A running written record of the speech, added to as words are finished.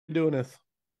Doing this.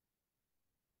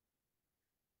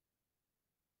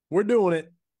 We're doing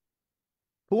it.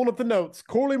 Pulling up the notes.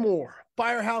 Corley Moore,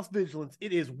 Firehouse Vigilance.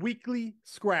 It is weekly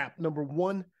scrap number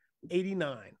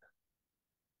 189.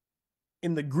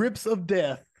 In the grips of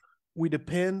death, we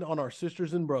depend on our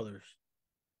sisters and brothers.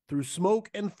 Through smoke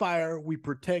and fire, we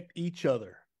protect each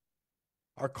other.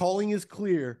 Our calling is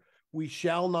clear. We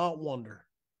shall not wander.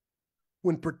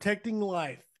 When protecting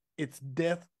life, it's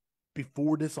death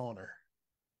before dishonor.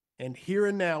 And here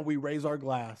and now, we raise our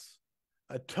glass,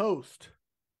 a toast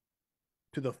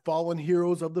to the fallen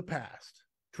heroes of the past.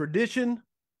 Tradition,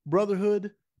 brotherhood,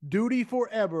 duty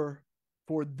forever,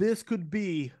 for this could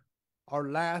be our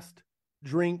last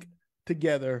drink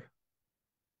together.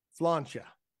 Sláinte.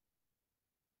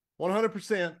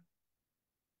 100%.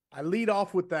 I lead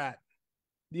off with that.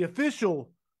 The official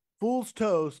Fool's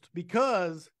Toast,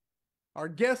 because our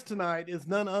guest tonight is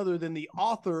none other than the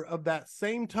author of that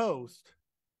same toast.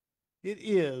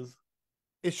 It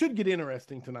should get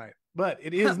interesting tonight, but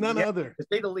it is none other, to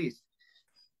say the least,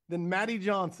 than Matty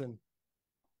Johnson.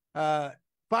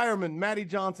 Fireman Matty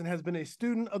Johnson has been a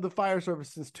student of the fire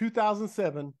service since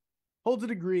 2007, holds a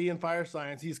degree in fire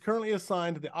science. He is currently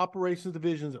assigned to the operations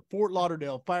divisions at Fort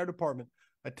Lauderdale Fire Department,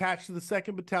 attached to the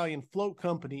 2nd Battalion Float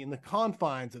Company in the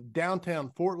confines of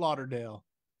downtown Fort Lauderdale,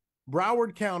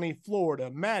 Broward County, Florida.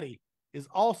 Matty is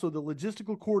also the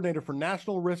logistical coordinator for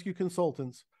National Rescue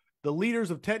Consultants, the leaders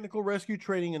of technical rescue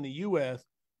training in the U.S.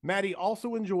 Matty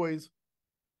also enjoys,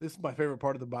 this is my favorite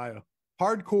part of the bio,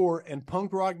 hardcore and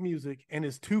punk rock music, and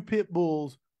his 2 pit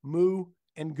bulls, Moo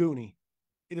and Goonie.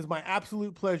 It is my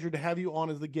absolute pleasure to have you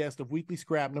on as the guest of Weekly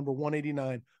Scrap number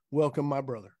 189. Welcome, my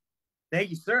brother.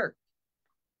 Thank you, sir.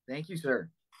 Thank you,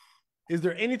 sir. Is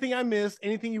there anything I missed?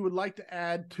 Anything you would like to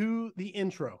add to the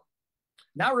intro?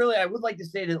 Not really. I would like to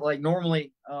say that, like,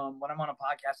 normally when I'm on a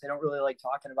podcast, I don't really like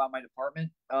talking about my department.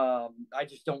 I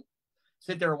just don't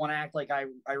sit there and want to act like I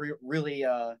really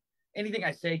anything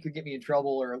I say could get me in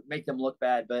trouble or make them look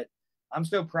bad. But I'm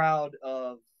so proud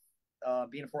of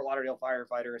being a Fort Lauderdale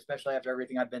firefighter, especially after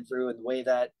everything I've been through and the way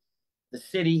that the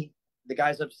city, the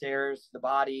guys upstairs, the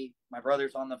body, my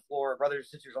brothers on the floor, brothers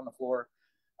and sisters on the floor,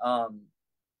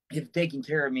 have taken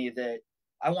care of me, that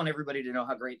I want everybody to know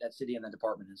how great that city and that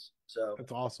department is. So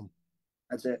that's awesome.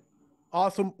 That's it.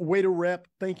 Awesome. Way to rep.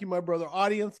 Thank you, my brother.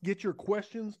 Audience, get your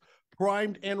questions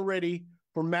primed and ready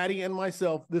for Matty and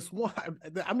myself. This one,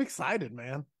 I'm excited,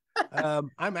 man.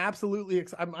 I'm absolutely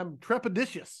excited. I'm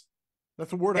trepidatious.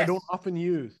 That's a word I don't often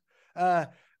use. I'm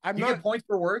you get points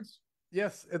for words?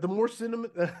 Yes. The more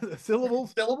syllables.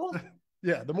 Syllables?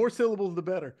 Yeah. The more syllables, the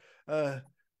better.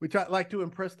 We like to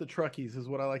impress the truckies is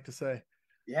what I like to say.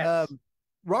 Yes.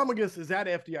 Romagus is at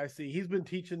FDIC. He's been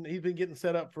teaching. He's been getting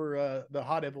set up for the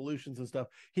hot evolutions and stuff.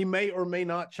 He may or may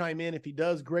not chime in. If he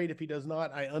does, great. If he does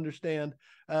not, I understand.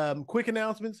 Quick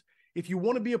announcements. If you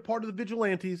want to be a part of the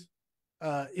Vigilantes,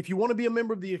 if you want to be a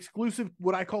member of the exclusive,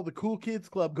 what I call the Cool Kids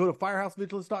Club, go to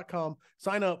firehousevigilance.com,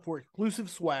 sign up for exclusive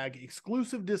swag,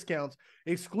 exclusive discounts,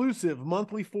 exclusive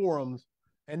monthly forums,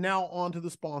 and now on to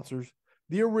the sponsors.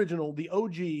 The original, the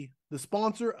OG, the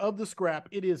sponsor of the scrap,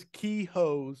 it is Key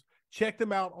Hose. Check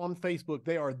them out on Facebook.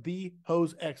 They are the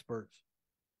hose experts.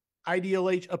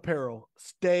 IDLH Apparel.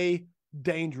 Stay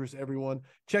dangerous, everyone.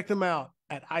 Check them out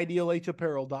at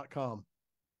idlhapparel.com.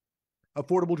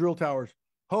 Affordable Drill Towers.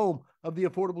 Home of the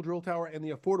Affordable Drill Tower and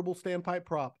the Affordable Standpipe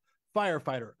Prop.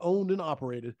 Firefighter. Owned and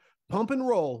operated. Pump and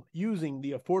roll using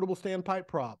the Affordable Standpipe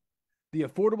Prop. The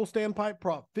Affordable Standpipe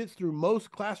Prop fits through most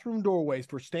classroom doorways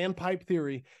for standpipe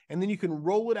theory, and then you can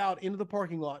roll it out into the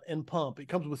parking lot and pump. It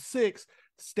comes with 6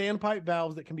 standpipe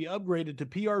valves that can be upgraded to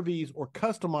PRVs or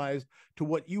customized to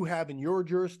what you have in your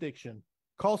jurisdiction.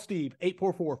 Call Steve,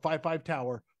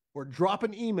 844-55-TOWER, or drop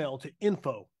an email to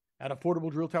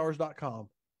info@affordabledrilltowers.com.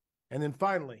 And then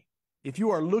finally, if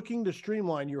you are looking to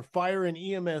streamline your fire and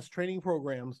EMS training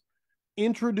programs,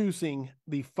 introducing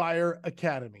the Fire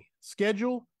Academy.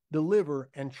 Schedule, deliver,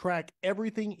 and track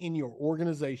everything in your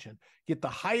organization. Get the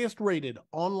highest rated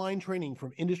online training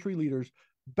from industry leaders,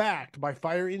 backed by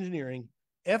Fire Engineering,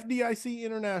 FDIC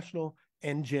International,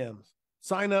 and GEMS.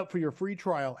 Sign up for your free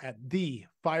trial at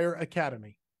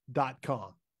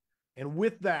thefireacademy.com. And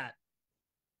with that,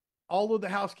 all of the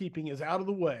housekeeping is out of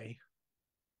the way,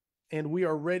 and we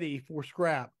are ready for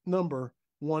scrap number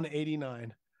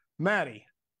 189. Matty,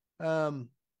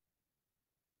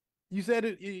 you said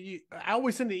it. I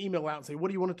always send an email out and say, what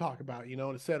do you want to talk about,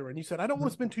 et cetera. And you said, I don't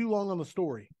want to spend too long on the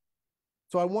story.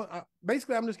 So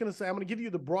basically, I'm just going to say, I'm going to give you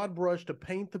the broad brush to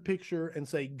paint the picture and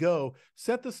say, go,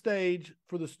 set the stage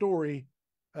for the story,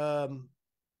 and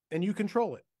you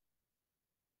control it.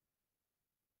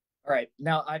 All right.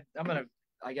 Now, I'm going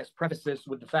to I guess, preface this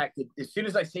with the fact that as soon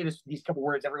as I say these couple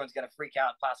words, everyone's going to freak out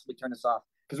and possibly turn us off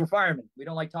because we're firemen. We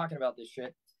don't like talking about this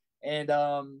shit. And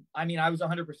I mean, I was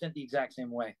 100% the exact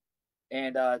same way.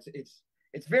 And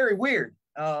it's very weird.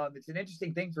 It's an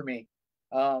interesting thing for me.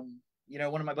 You know,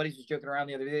 one of my buddies was joking around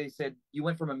the other day. He said, you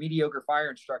went from a mediocre fire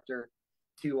instructor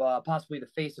to possibly the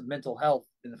face of mental health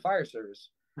in the fire service.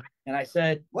 And I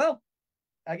said, well,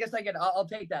 I guess I'll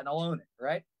take that and I'll own it.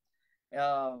 Right.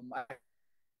 I'm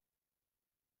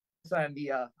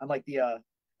like the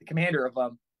commander of,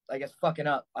 I guess, fucking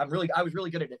up. I was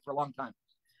really good at it for a long time.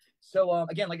 So,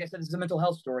 again, like I said, this is a mental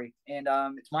health story, and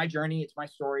it's my journey. It's my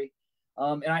story.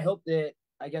 And I hope that,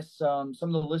 I guess, some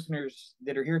of the listeners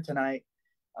that are here tonight,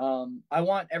 I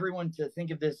want everyone to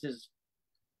think of this as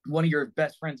one of your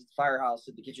best friends at the firehouse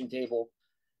at the kitchen table,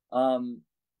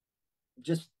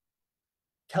 just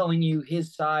telling you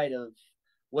his side of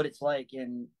what it's like.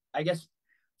 And I guess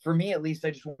for me, at least,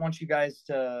 I just want you guys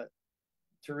to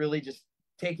really just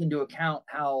take into account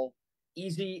how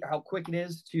easy, how quick it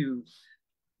is to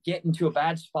get into a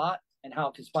bad spot and how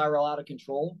it can spiral out of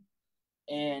control.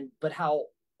 But how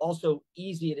also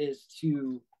easy it is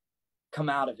to come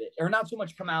out of it, or not so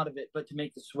much come out of it, but to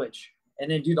make the switch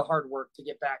and then do the hard work to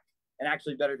get back and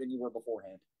actually better than you were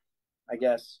beforehand, I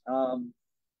guess.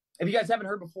 If you guys haven't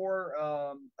heard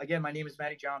before, again, my name is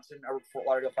Matty Johnson. I work for Fort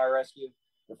Lauderdale Fire Rescue,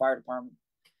 the fire department.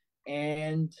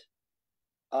 And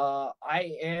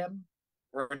I am,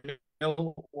 or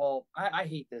no, well, I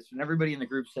hate this. And everybody in the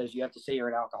group says you have to say you're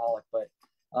an alcoholic, but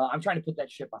I'm trying to put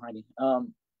that shit behind me.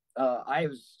 I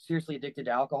was seriously addicted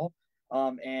to alcohol,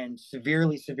 and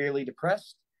severely, severely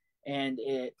depressed. And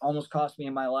it almost cost me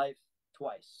in my life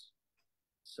twice.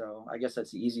 So I guess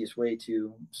that's the easiest way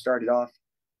to start it off.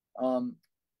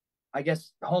 I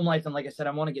guess home life, and like I said,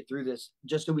 I want to get through this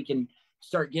just so we can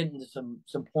start getting to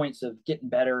some points of getting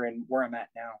better and where I'm at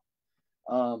now.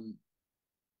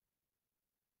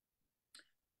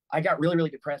 I got really, really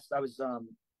depressed. I was,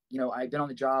 you know, I've been on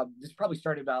the job. This probably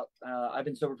started about, I've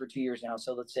been sober for 2 years now.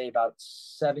 So let's say about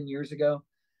 7 years ago,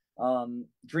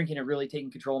 drinking and really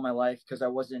taking control of my life because I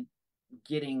wasn't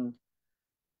getting,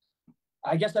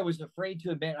 I guess I was afraid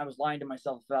to admit I was lying to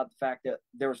myself about the fact that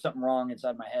there was something wrong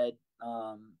inside my head.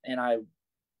 And I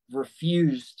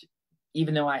refused,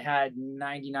 even though I had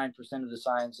 99% of the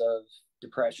signs of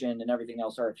depression and everything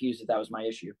else, I refused that was my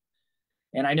issue.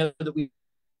 And I know that we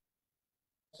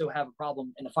also have a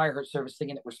problem in the fire service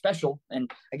thinking that we're special.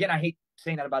 And again, I hate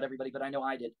saying that about everybody, but I know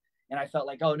I did. And I felt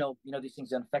like, oh no, you know, these things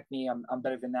don't affect me. I'm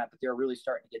better than that, but they're really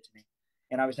starting to get to me.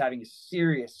 And I was having a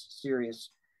serious, serious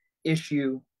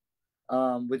issue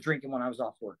with drinking when I was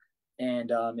off work,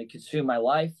 and it consumed my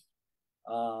life.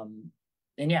 And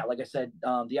yeah, like I said,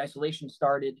 the isolation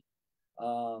started.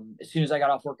 As soon as I got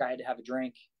off work, I had to have a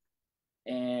drink,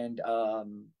 and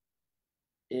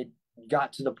it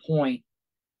got to the point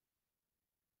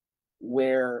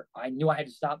where I knew I had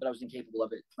to stop, but I was incapable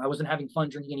of it. I wasn't having fun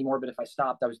drinking anymore, but if I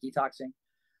stopped, I was detoxing.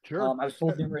 Sure. I was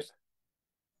told numerous.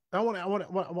 I want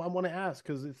to ask,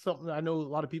 because it's something I know a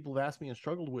lot of people have asked me and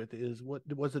struggled with, is what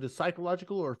was it, a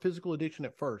psychological or physical addiction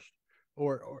at first,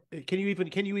 or can you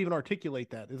even articulate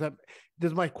that?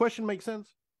 Does my question make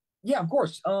sense? Yeah, of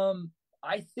course.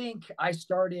 I think I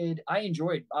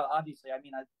enjoyed, obviously, I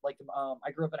mean,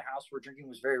 I grew up in a house where drinking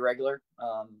was very regular.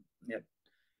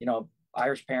 You know,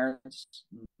 Irish parents.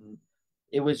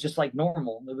 It was just like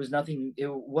normal. It was nothing. It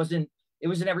was an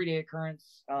everyday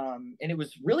occurrence. And it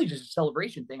was really just a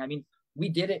celebration thing. I mean, we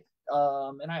did it.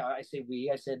 And I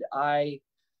said, I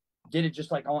did it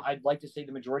just like, I'd like to say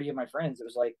the majority of my friends. It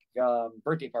was like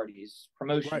birthday parties,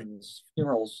 promotions, right,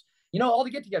 funerals, you know, all the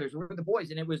get-togethers with the boys.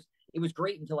 And it was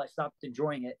great until I stopped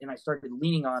enjoying it and I started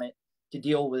leaning on it to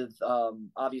deal with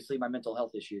obviously my mental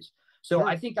health issues. So sure.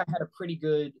 I think I had a pretty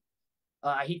good,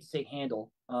 I hate to say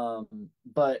handle,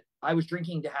 but I was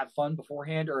drinking to have fun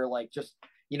beforehand, or like just,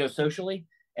 you know, socially.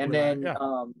 And then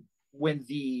when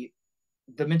the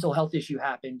mental health issue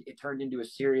happened, it turned into a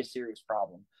serious, serious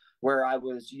problem where I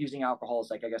was using alcohol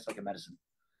as like, I guess, like a medicine.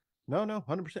 No,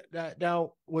 100%.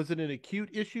 Now, was it an acute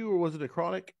issue or was it a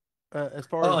chronic? As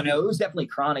far as no, it was definitely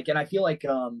chronic, and I feel like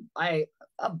I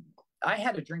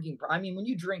had a drinking. I mean, when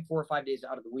you drink 4 or 5 days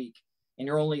out of the week, and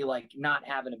you're only like not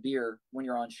having a beer when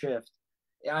you're on shift,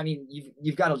 I mean,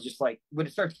 you've got to just like, when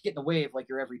it starts to get in the way of like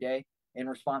your everyday and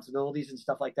responsibilities and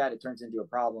stuff like that, it turns into a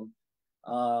problem.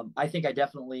 I think I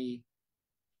definitely,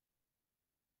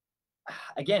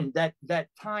 again, that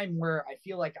time where I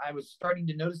feel like I was starting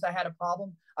to notice I had a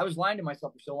problem. I was lying to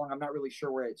myself for so long, I'm not really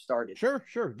sure where it started. Sure,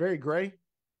 very gray.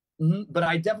 Mm-hmm. But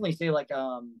I definitely say, like,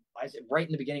 I said right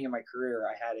in the beginning of my career,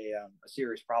 I had a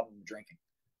serious problem with drinking.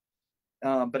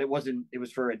 but it wasn't. It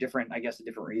was for a different, I guess, a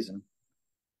different reason.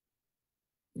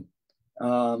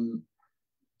 Um,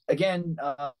 again,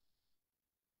 uh,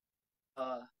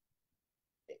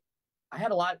 I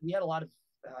had a lot. We had a lot of.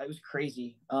 It was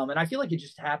crazy, and I feel like it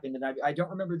just happened. And I don't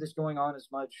remember this going on as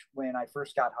much when I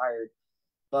first got hired.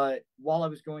 But while I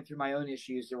was going through my own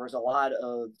issues, there was a lot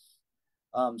of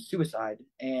suicide,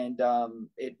 and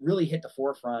it really hit the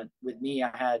forefront with me.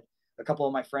 I had a couple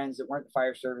of my friends that weren't the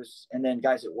fire service, and then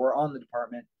guys that were on the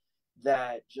department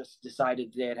that just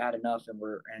decided they had had enough and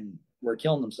were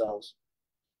killing themselves.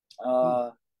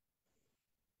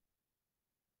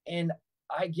 And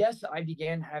I guess I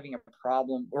began having a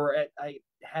problem, or I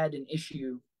had an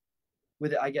issue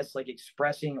with it, I guess, like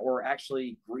expressing or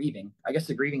actually grieving. I guess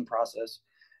the grieving process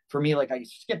for me, like I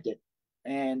skipped it.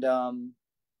 And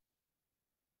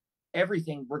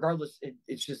everything, regardless,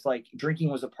 it's just like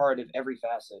drinking was a part of every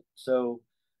facet. So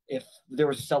if there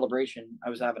was a celebration, I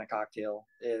was having a cocktail.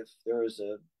 If there was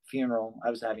a funeral, I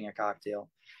was having a cocktail.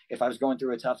 If I was going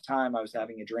through a tough time, I was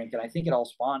having a drink. And I think it all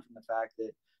spawned from the fact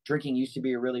that drinking used to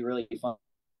be a really, really fun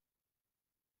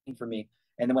thing for me.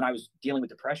 And then when I was dealing with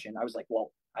depression, I was like,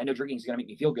 well, I know drinking is going to make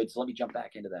me feel good. So let me jump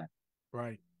back into that.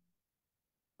 Right.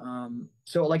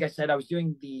 So like I said,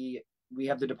 we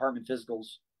have the department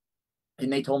physicals,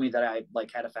 and they told me that I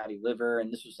like had a fatty liver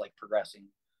and this was like progressing.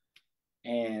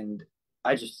 And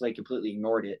I just like completely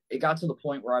ignored it. It got to the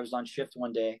point where I was on shift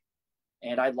one day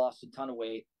and I'd lost a ton of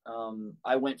weight.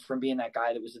 I went from being that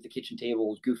guy that was at the kitchen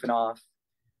table goofing off,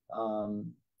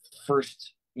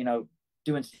 first,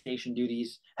 doing station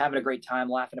duties, having a great time,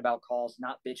 laughing about calls,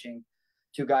 not bitching,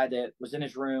 to a guy that was in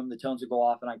his room, the tones would go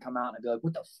off, and I'd come out and I'd be like,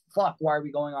 what the fuck? Why are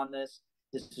we going on this?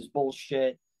 This is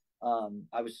bullshit.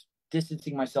 I was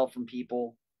distancing myself from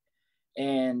people.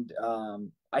 And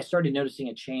I started noticing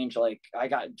a change. Like I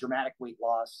got dramatic weight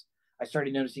loss. I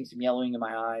started noticing some yellowing in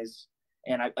my eyes.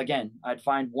 And I'd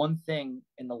find one thing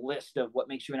in the list of what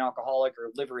makes you an alcoholic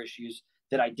or liver issues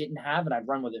that I didn't have, and I'd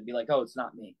run with it and be like, oh, it's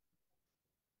not me.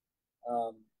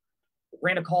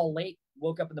 Ran a call late,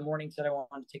 woke up in the morning, said I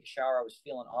wanted to take a shower. I was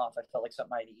feeling off. I felt like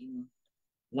something I'd eaten.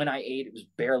 When I ate, it was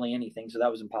barely anything, so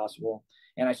that was impossible.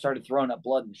 And I started throwing up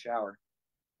blood in the shower.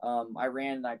 I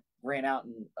ran out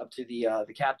and up to the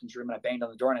captain's room, and I banged on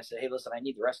the door and I said, hey, listen, I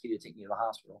need the rescue to take me to the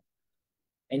hospital.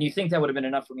 And you think that would have been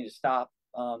enough for me to stop.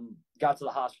 Got to the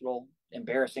hospital,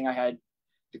 embarrassing. I had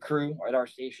the crew at our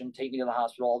station take me to the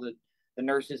hospital. All the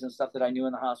nurses and stuff that I knew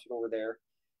in the hospital were there.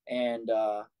 And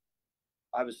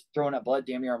I was throwing up blood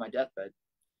damn near on my deathbed.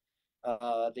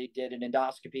 They did an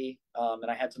endoscopy, and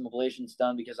I had some ablations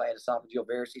done because I had esophageal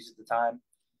varices at the time.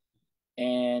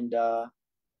 And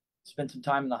spent some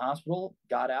time in the hospital,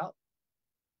 got out,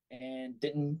 and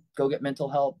didn't go get mental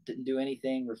help, didn't do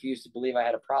anything, refused to believe I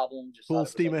had a problem. Just full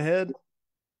steam ahead.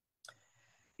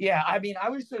 Yeah, I mean, I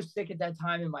was so sick at that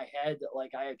time in my head that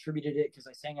like I attributed it because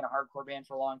I sang in a hardcore band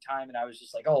for a long time, and I was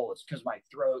just like, oh, it's because my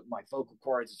throat, my vocal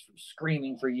cords, it's from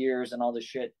screaming for years and all this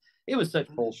shit. It was such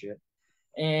bullshit.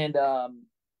 And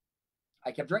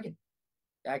I kept drinking.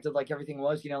 I acted like everything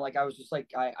was, like I was just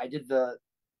like I did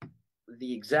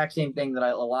the exact same thing that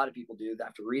a lot of people do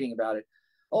after reading about it.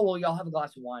 Oh, well, y'all have a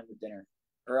glass of wine with dinner.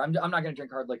 Or I'm not going to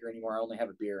drink hard liquor anymore. I only have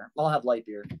a beer. I'll have light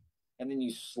beer. And then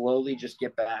you slowly just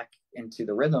get back into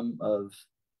the rhythm of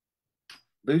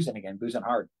boozing again, boozing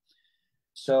hard.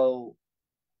 So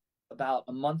about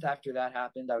a month after that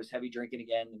happened, I was heavy drinking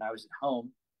again, and I was at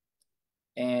home.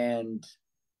 And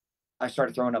I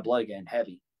started throwing up blood again,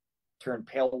 heavy. Turned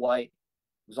pale white,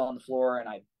 was on the floor, and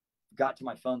I got to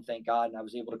my phone, thank God, and I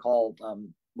was able to call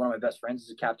one of my best friends,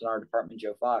 is a captain in our department,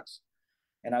 Joe Fox,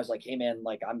 and I was like, "Hey man,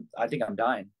 like I think I'm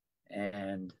dying,"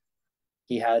 and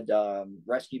he had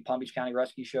rescue, Palm Beach County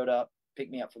Rescue showed up,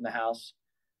 picked me up from the house,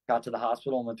 got to the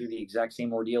hospital, and went through the exact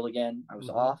same ordeal again. I was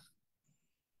off,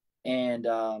 and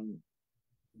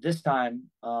this time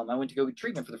I went to go get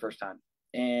treatment for the first time,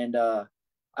 and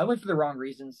I went for the wrong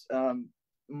reasons.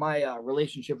 My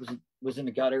relationship was in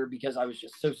the gutter because I was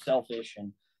just so selfish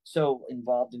and so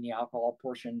involved in the alcohol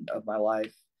portion of my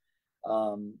life.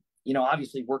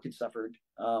 Obviously work had suffered.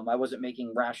 I wasn't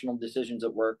making rational decisions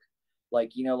at work.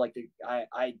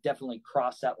 I definitely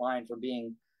crossed that line from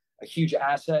being a huge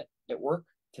asset at work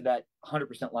to that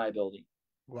 100% liability.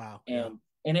 Wow.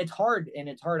 And it's hard,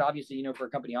 obviously, for a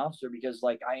company officer, because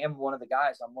like I am one of the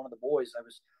guys, I'm one of the boys. I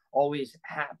was always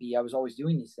happy. I was always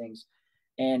doing these things.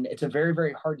 And it's a very,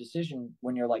 very hard decision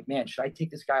when you're like, man, should I take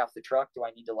this guy off the truck? Do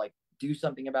I need to like do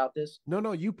something about this?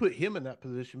 No, you put him in that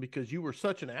position because you were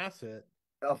such an asset.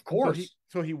 Of course.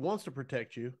 So he wants to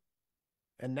protect you.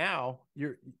 And now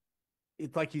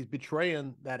it's like he's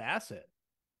betraying that asset.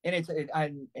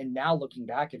 And and now looking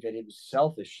back at it, it was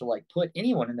selfish to like put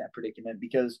anyone in that predicament,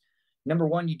 because number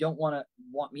one, you don't want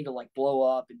me to like blow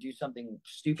up and do something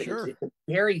stupid. Sure. It's a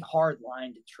very hard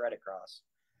line to tread across.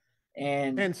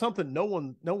 And something no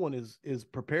one is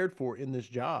prepared for in this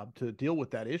job, to deal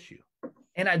with that issue.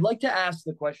 And I'd like to ask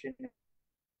the question,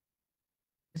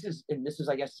 this is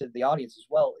I guess to the audience as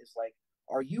well, is like,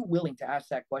 are you willing to ask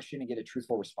that question and get a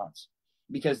truthful response?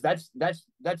 Because that's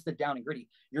the down and gritty.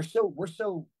 We're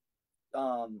so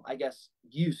I guess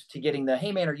used to getting the,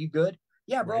 hey man, are you good?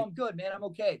 Yeah, bro, right. I'm good, man. I'm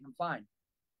okay. I'm fine.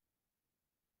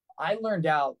 I learned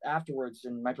out afterwards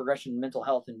in my progression in mental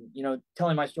health and,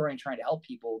 telling my story and trying to help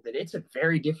people, that it's a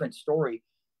very different story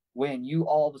when you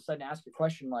all of a sudden ask a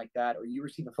question like that, or you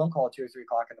receive a phone call at 2 or 3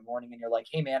 o'clock in the morning and you're like,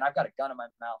 hey man, I've got a gun in my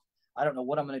mouth. I don't know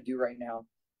what I'm going to do right now.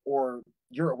 Or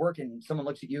you're at work and someone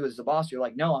looks at you as the boss. You're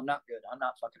like, no, I'm not good. I'm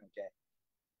not fucking okay.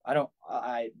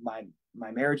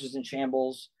 My marriage is in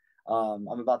shambles. I'm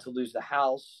about to lose the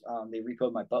house. They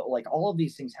repoed my butt. Like, all of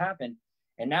these things happen.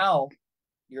 And now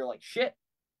you're like, shit,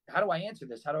 how do I answer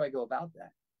this? How do I go about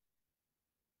that?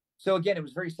 So again, it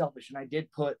was very selfish. And I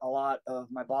did put a lot of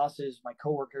my bosses, my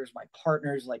coworkers, my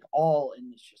partners, like all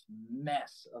in this just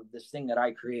mess of this thing that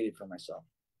I created for myself.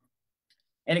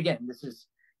 And again, this is,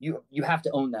 you have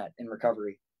to own that in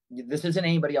recovery. This isn't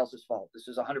anybody else's fault. This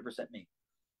is 100% me.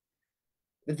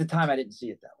 At the time, I didn't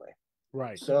see it that way.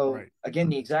 Right. So again,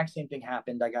 the exact same thing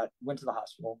happened. I went to the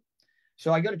hospital.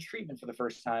 So I go to treatment for the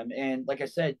first time. And like I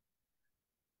said,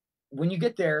 when you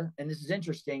get there, and this is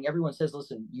interesting, everyone says,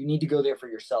 listen, you need to go there for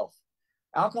yourself.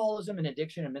 Alcoholism and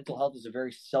addiction and mental health is a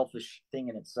very selfish thing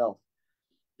in itself,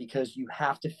 because you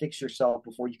have to fix yourself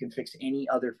before you can fix any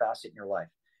other facet in your life.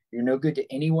 You're no good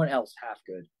to anyone else half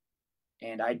good.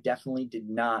 And I definitely did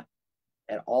not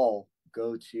at all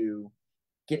go to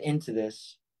get into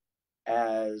this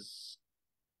as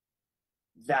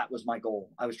that was my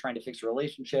goal. I was trying to fix a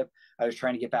relationship. I was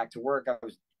trying to get back to work. I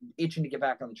was itching to get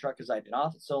back on the truck because I'd been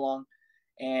off it so long,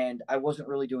 and I wasn't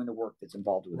really doing the work that's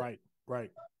involved with it.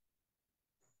 Right.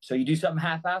 So you do something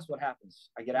half-assed, what happens?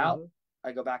 I get out,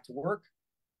 I go back to work.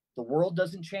 The world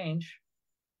doesn't change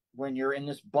when you're in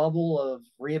this bubble of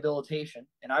rehabilitation.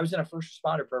 And I was in a first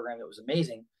responder program that was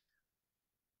amazing.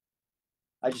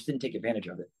 I just didn't take advantage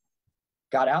of it.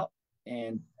 Got out,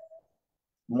 and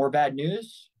more bad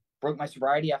news. Broke my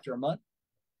sobriety after a month.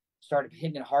 Started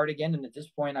hitting it hard again, and at this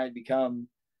point, I had become,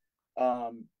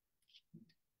 I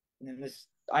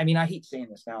hate saying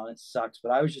this now, and it sucks,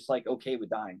 but I was just like okay with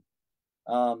dying.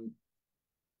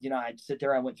 I'd sit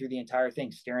there. I went through the entire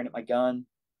thing staring at my gun.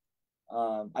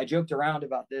 I joked around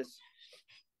about this,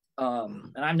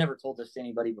 and I've never told this to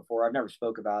anybody before. I've never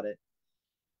spoke about it.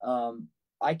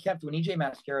 I kept, when EJ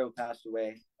Mascaro passed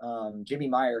away, Jimmy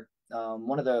Meyer,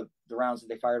 one of the rounds that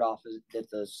they fired off at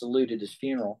the salute at his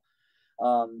funeral,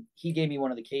 he gave me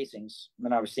one of the casings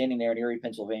when I was standing there in Erie,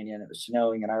 Pennsylvania, and it was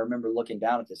snowing. And I remember looking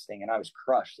down at this thing, and I was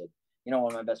crushed that,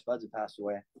 one of my best buds had passed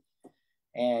away.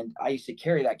 And I used to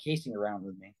carry that casing around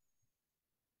with me.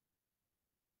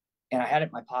 And I had it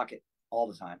in my pocket all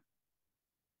the time.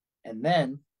 And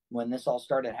then when this all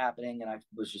started happening, and I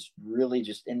was just really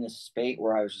just in this spate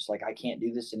where I was just like, I can't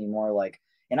do this anymore.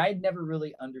 And I had never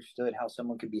really understood how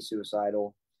someone could be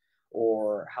suicidal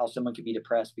or how someone could be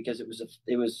depressed, because it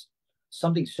was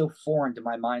something so foreign to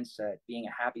my mindset, being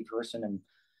a happy person, and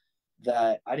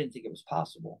that I didn't think it was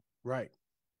possible. Right.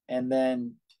 And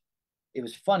then it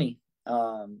was funny.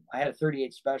 I had a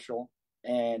 38 special,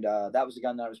 and that was the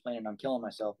gun that I was planning on killing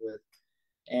myself with.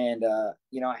 And,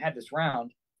 I had this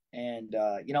round, and,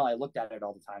 I looked at it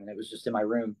all the time, and it was just in my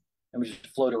room, and would just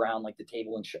float around like the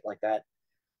table and shit like that.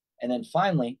 And then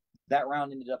finally that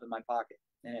round ended up in my pocket,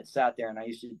 and it sat there. And I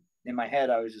used to, in my head,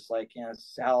 I was just like,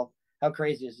 how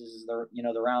crazy is this?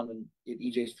 The round at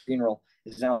EJ's funeral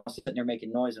is now sitting there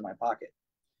making noise in my pocket.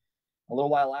 A little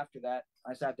while after that,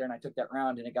 I sat there and I took that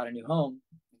round, and it got a new home.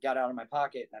 It got out of my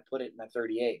pocket, and I put it in my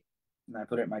 38, and I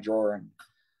put it in my drawer, and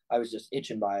I was just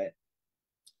itching by it.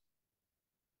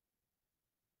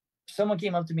 Someone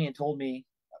came up to me and told me,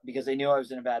 because they knew I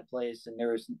was in a bad place, and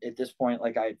there was, at this point,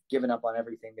 like, I'd given up on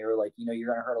everything. They were like, you're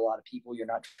going to hurt a lot of people. You're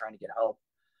not trying to get help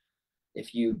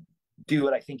if you do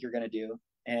what I think you're going to do.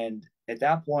 And at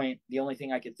that point, the only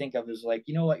thing I could think of is like,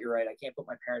 you know what, you're right. I can't put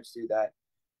my parents through that,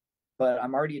 but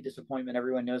I'm already a disappointment.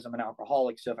 Everyone knows I'm an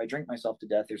alcoholic. So if I drink myself to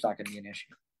death, there's not going to be an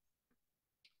issue.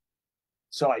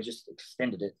 So I just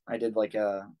extended it. I did like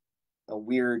a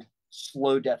weird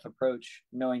slow death approach,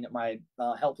 knowing that my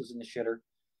health was in the shitter.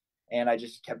 And I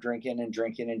just kept drinking and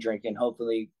drinking and drinking,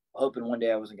 hoping one day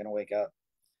I wasn't going to wake up.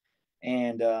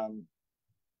 And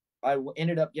I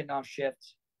ended up getting off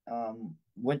shift,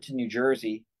 went to New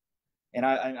Jersey, And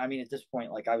I mean, at this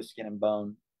point, like I was skin and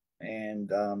bone.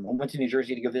 And I went to New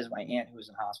Jersey to go visit my aunt who was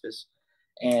in hospice.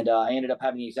 And I ended up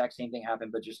having the exact same thing happen,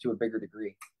 but just to a bigger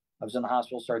degree. I was in the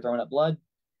hospital, started throwing up blood,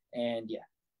 and yeah,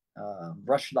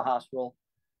 rushed to the hospital.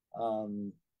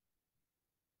 Um,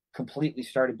 Completely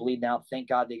started bleeding out. Thank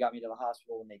God they got me to the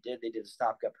hospital when they did. They did a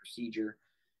stopgap procedure.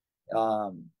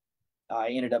 Um, I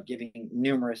ended up giving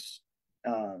numerous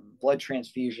blood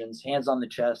transfusions, hands on the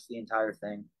chest, the entire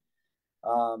thing.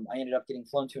 I ended up getting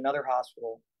flown to another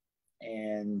hospital,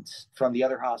 and from the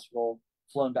other hospital,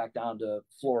 flown back down to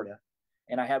Florida.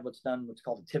 And I had what's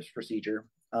called a TIPS procedure,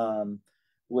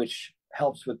 which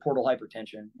helps with portal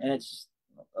hypertension. And it's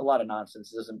a lot of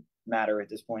nonsense. It doesn't matter at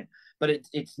this point, but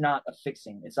it's not a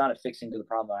fixing. It's not a fixing to the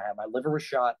problem that I had. My liver was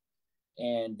shot,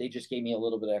 and they just gave me a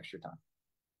little bit of extra time.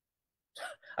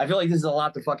 I feel like this is a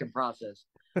lot to fucking process.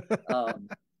 So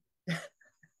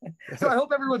I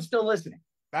hope everyone's still listening.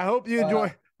 I hope you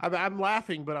enjoy. I'm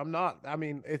laughing, but I'm not. I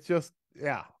mean, it's just,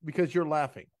 yeah, because you're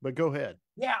laughing. But go ahead.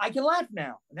 Yeah, I can laugh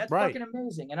now, and that's right. fucking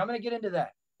amazing. And I'm gonna get into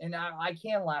that. And I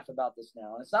can laugh about this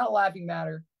now. And it's not a laughing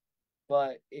matter,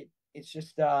 but it's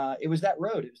just it was that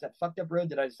road. It was that fucked up road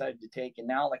that I decided to take. And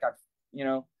now, like, I've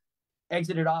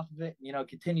exited off of it.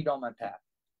 Continued on my path.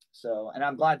 So, and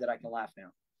I'm glad that I can laugh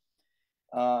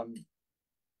now.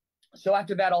 So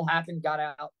after that all happened, got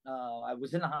out. I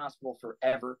was in the hospital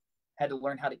forever. Had to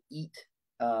learn how to eat,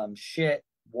 shit,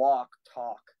 walk,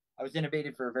 talk. I was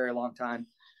intubated for a very long time.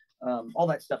 All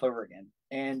that stuff over again.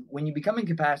 And when you become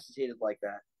incapacitated like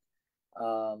that,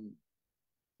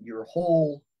 your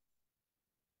whole,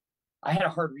 I had a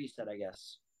hard reset, I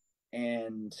guess.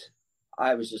 And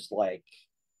I was just like,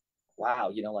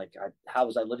 wow, how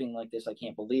was I living like this? I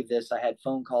can't believe this. I had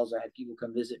phone calls. I had people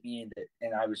come visit me,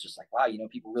 and I was just like, wow,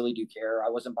 people really do care. I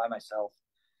wasn't by myself.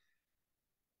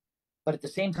 But at the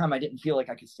same time, I didn't feel like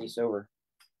I could stay sober.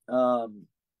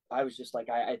 I was just like,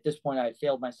 at this point, I had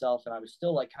failed myself, and I was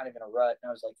still like kind of in a rut. And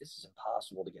I was like, this is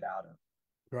impossible to get out of.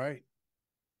 Right.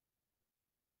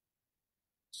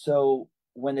 So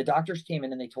when the doctors came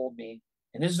in and they told me,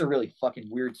 and this is a really fucking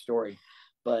weird story,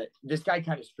 but this guy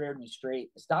kind of stared me straight.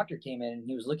 This doctor came in and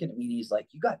he was looking at me and he's like,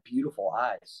 you got beautiful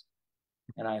eyes.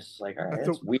 And I was just like, all right,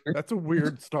 that's weird. That's a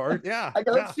weird start. Yeah. I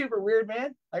go, that's super weird,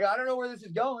 man. I go, I don't know where this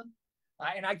is going.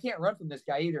 And I can't run from this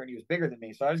guy either. And he was bigger than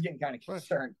me. So I was getting kind of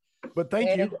concerned. But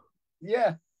thank you.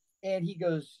 Yeah. And he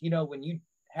goes, when you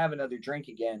have another drink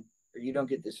again, or you don't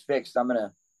get this fixed,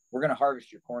 we're going to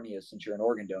harvest your cornea since you're an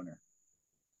organ donor.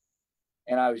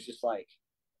 And I was just like,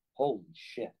 holy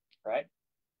shit. Right.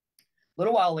 A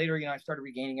little while later, I started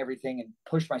regaining everything and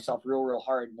pushed myself real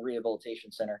hard in the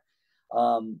rehabilitation center.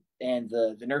 And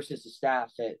the nurses, the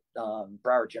staff at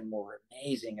Broward General were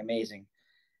amazing.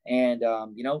 And,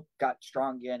 got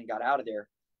strong again and got out of there.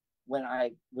 When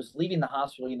I was leaving the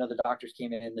hospital, the doctors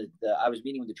came in and I was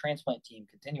meeting with the transplant team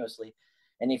continuously.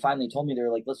 And they finally told me, they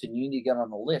were like, listen, you need to get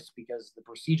on the list because the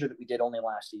procedure that we did only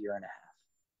lasted a year and a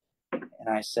half.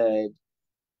 And I said,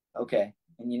 okay.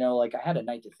 And, I had a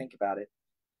night to think about it.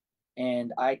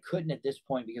 And I couldn't at this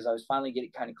point because I was finally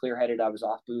getting kind of clear-headed. I was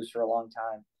off booze for a long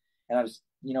time. And I was,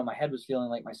 my head was feeling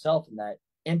like myself, and that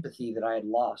empathy that I had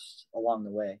lost along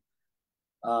the way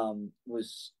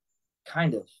was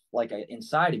kind of like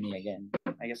inside of me again.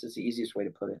 I guess it's the easiest way to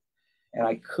put it. And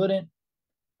I couldn't,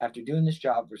 after doing this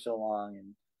job for so long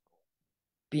and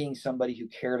being somebody who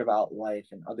cared about life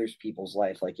and others people's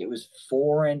life, like it was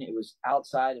foreign, it was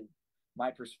outside of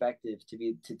my perspective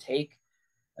to take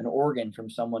an organ from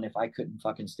someone if I couldn't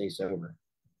fucking stay sober.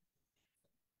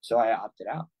 So I opted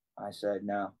out. I said,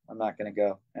 no, I'm not going to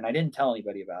go. And I didn't tell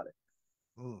anybody about it.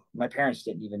 My parents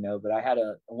didn't even know, but I had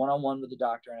a one-on-one with the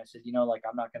doctor, and I said,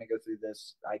 I'm not going to go through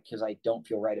this because I don't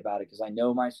feel right about it, because I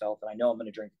know myself and I know I'm going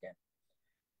to drink again.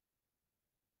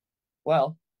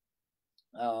 Well,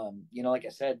 like I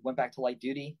said, went back to light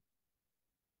duty,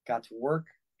 got to work,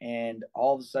 and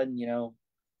all of a sudden,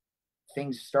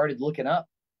 things started looking up.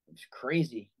 It was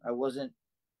crazy.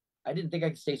 I didn't think I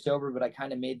could stay sober, but I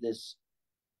kind of made this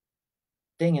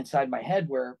thing inside my head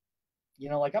where, I'm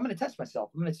going to test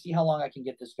myself. I'm going to see how long I can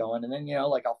get this going. And then,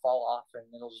 I'll fall off and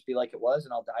it'll just be like it was,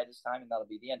 and I'll die this time, and that'll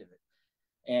be the end of it.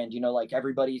 And,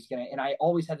 everybody's going to, and I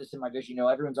always had this in my vision,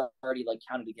 everyone's already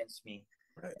counted against me.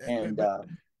 Right. And,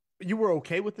 you were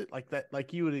okay with it like that?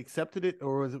 Like you had accepted it,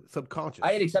 or was it subconscious?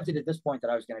 I had accepted at this point that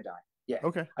I was going to die. Yeah.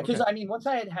 Okay. Because once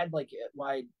I had when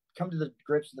I come to the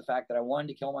grips with the fact that I wanted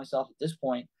to kill myself at this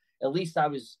point, at least I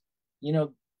was, going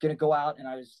to go out, and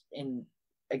I was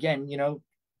again,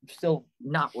 still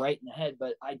not right in the head,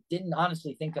 but I didn't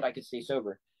honestly think that I could stay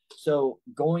sober. So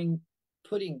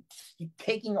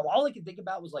taking all I could think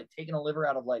about was taking a liver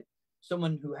out of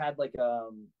someone who had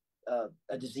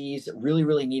a disease that really,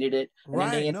 really needed it. And then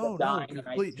they Right. ended up dying.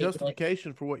 Complete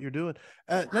justification for what you're doing.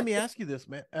 Let me ask you this,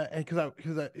 man, and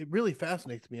because it really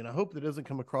fascinates me, and I hope that doesn't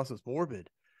come across as morbid.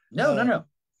 No.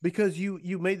 Because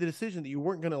you made the decision that you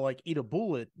weren't going to like eat a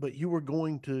bullet, but you were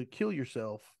going to kill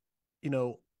yourself.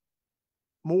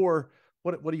 More.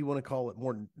 What do you want to call it?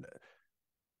 More.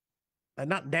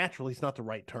 Not naturally. It's not the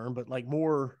right term, but like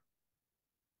more.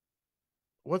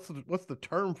 What's the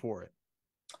term for it?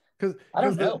 Because I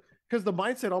don't know. Because the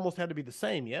mindset almost had to be the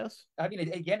same. Yes. I mean,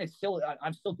 again, it's still.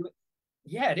 I'm still doing.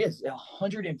 Yeah, it is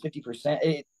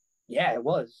 150%. Yeah, it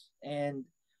was. And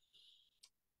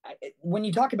when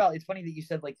you talk about, it's funny that you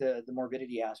said like the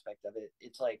morbidity aspect of it.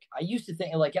 It's like I used to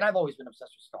think like, and I've always been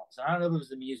obsessed with skulls. And I don't know if it was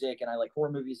the music, and I like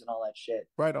horror movies and all that shit.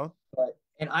 Right on. But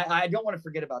and I don't want to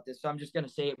forget about this, so I'm just gonna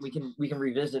say it. We can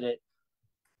revisit it.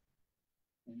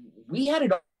 We had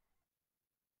it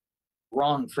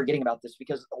wrong forgetting about this,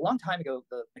 because a long time ago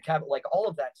the like all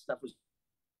of that stuff was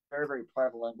very, very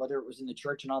prevalent, whether it was in the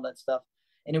church and all that stuff.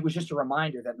 And it was just a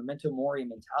reminder, that memento mori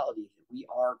mentality, that we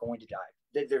are going to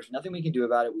die. There's nothing we can do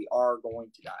about it. We are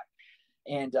going to die.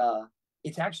 And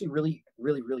it's actually really,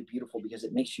 really, really beautiful, because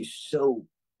it makes you so,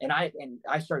 and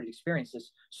I started to experience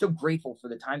this, so grateful for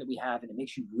the time that we have. And it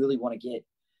makes you really want to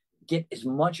get as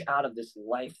much out of this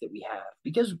life that we have,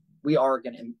 because we are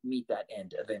going to meet that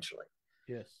end eventually.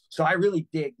 Yes. So I really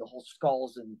dig the whole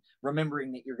skulls and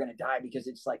remembering that you're going to die, because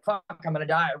it's like, fuck, I'm going to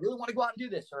die. I really want to go out and do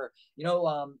this. Or,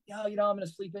 I'm going to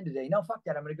sleep in today. No, fuck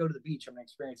that. I'm going to go to the beach. I'm going to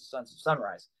experience the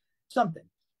sunrise. Something.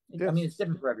 Yes. I mean, it's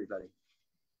different for everybody.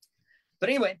 But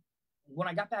anyway, when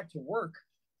I got back to work,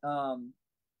 and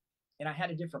I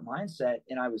had a different mindset,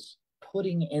 and I was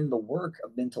putting in the work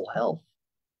of mental health,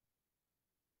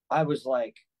 I was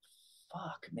like,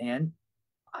 fuck, man,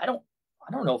 I don't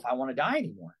know if I want to die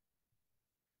anymore.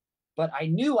 But I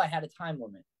knew I had a time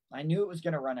limit. I knew it was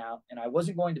going to run out, and I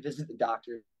wasn't going to visit the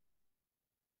doctor.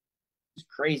 It's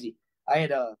crazy. I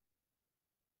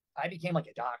became like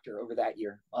a doctor over that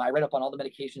year. I read up on all the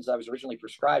medications I was originally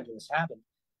prescribed when this happened,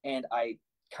 and I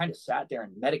kind of sat there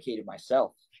and medicated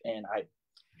myself. And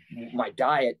my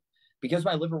diet, because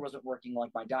my liver wasn't working,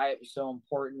 like my diet was so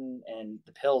important, and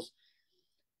the pills.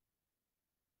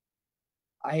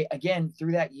 Again,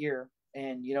 through that year,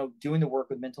 and doing the work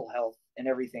with mental health and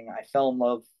everything, I fell in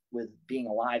love with being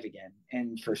alive again.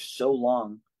 And for so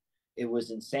long, it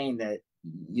was insane that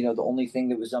the only thing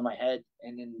that was on my head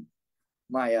and in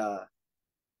my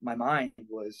mind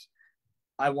was,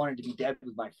 I wanted to be dead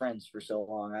with my friends for so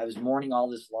long. I was mourning all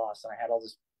this loss, and I had all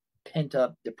this pent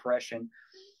up depression.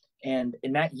 And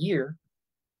in that year,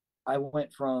 I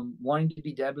went from wanting to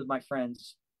be dead with my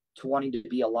friends to wanting to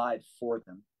be alive for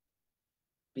them.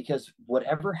 Because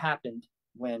whatever happened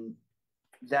when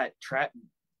that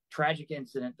tragic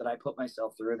incident that I put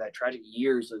myself through, that tragic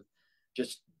years of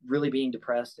just really being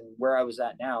depressed and where I was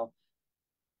at now,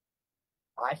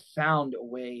 I found a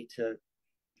way to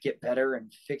get better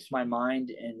and fix my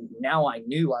mind. And now I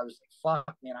knew, I was like,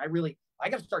 fuck, man, I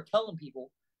got to start telling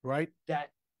people, right, that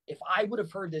if I would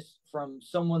have heard this from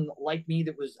someone like me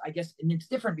that was, I guess, and it's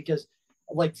different because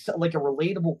like a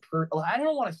relatable I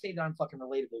don't want to say that I'm fucking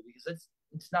relatable, because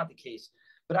it's not the case,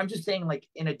 but I'm just saying, like,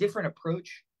 in a different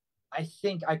approach, I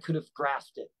think I could have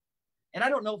grasped it. And I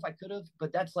don't know if I could have,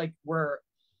 but that's like where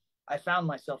I found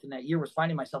myself in that year, was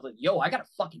finding myself like, yo, I got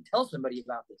to fucking tell somebody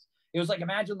about this. It was like,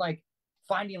 imagine like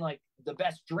finding like the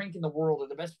best drink in the world or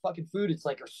the best fucking food. It's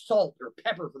like, or salt or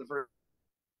pepper for the first.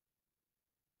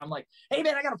 I'm like, hey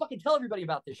man, I got to fucking tell everybody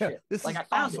about this shit. This like, is I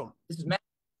found awesome. it. This is magic.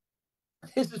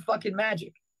 This is fucking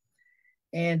magic.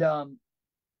 And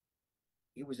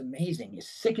it was amazing. As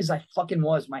sick as I fucking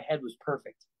was, my head was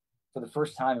perfect for the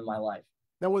first time in my life.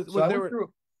 Now, was there?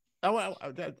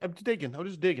 I'm digging. I'm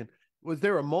just digging. Was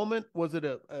there a moment? Was it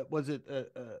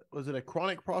a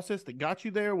chronic process that got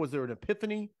you there? Was there an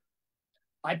epiphany?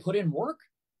 I put in work.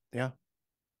 Yeah.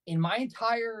 In my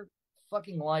entire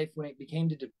fucking life, when it became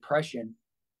to depression,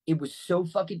 it was so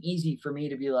fucking easy for me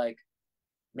to be like,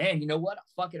 man, you know what?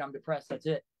 Fuck it. I'm depressed. That's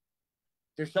it.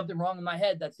 There's something wrong in my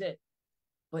head. That's it.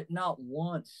 But not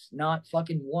once, not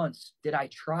fucking once, did I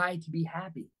try to be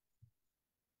happy.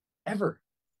 Ever.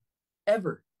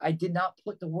 I did not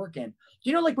put the work in.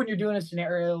 Like when you're doing a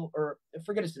scenario, or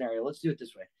forget a scenario, let's do it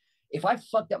this way. If I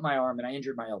fucked up my arm and I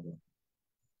injured my elbow,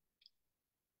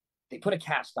 they put a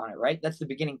cast on it, right? That's the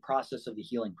beginning process of the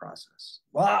healing process.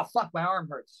 Wow, fuck, my arm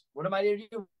hurts. What am I going to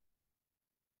do?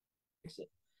 Fix it.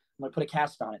 I'm going to put a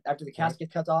cast on it. After the cast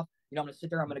gets cut off, I'm going to sit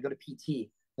there. I'm going to go to PT.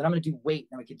 Then I'm going to do weight.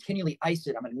 I'm going to continually ice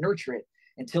it. I'm going to nurture it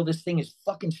until this thing is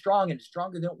fucking strong, and it's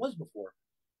stronger than it was before.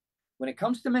 When it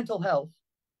comes to mental health,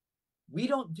 we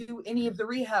don't do any of the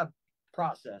rehab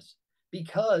process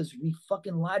because we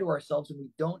fucking lie to ourselves and we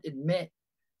don't admit,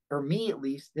 or me at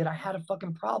least, that I had a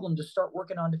fucking problem to start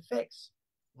working on to fix.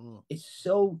 It's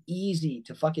so easy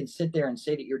to fucking sit there and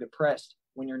say that you're depressed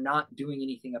when you're not doing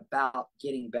anything about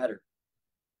getting better.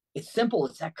 It's simple.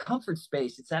 It's that comfort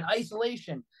space. It's that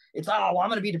isolation. It's, oh, well, I'm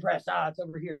going to be depressed. It's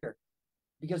over here.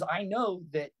 Because I know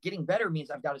that getting better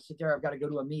means I've got to sit there. I've got to go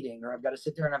to a meeting, or I've got to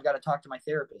sit there and I've got to talk to my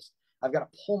therapist. I've got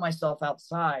to pull myself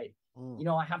outside. You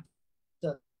know, I have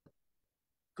to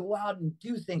go out and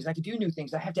do things. I have to do new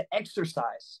things. I have to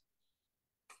exercise.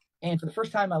 And for the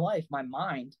first time in my life, my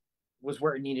mind was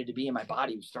where it needed to be and my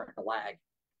body was starting to lag.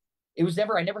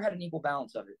 I never had an equal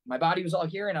balance of it. My body was all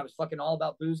here and I was fucking all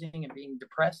about boozing and being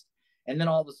depressed. And then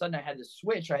all of a sudden I had this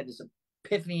switch. I had this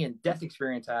epiphany and death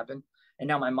experience happen. And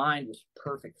now my mind was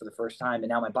perfect for the first time. And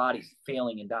now my body's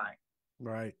failing and dying.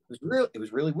 Right. It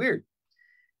was really weird.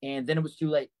 And then it was too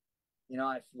late. You know,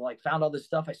 I like found all this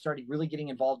stuff. I started really getting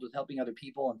involved with helping other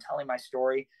people and telling my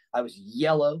story. I was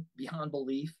yellow beyond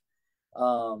belief.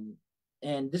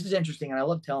 And this is interesting. And I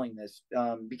love telling this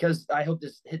because I hope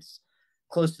this hits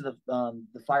close to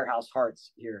the firehouse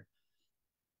hearts here.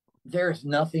 There's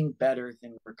nothing better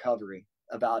than recovery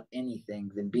about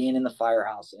anything than being in the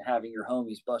firehouse and having your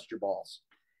homies bust your balls.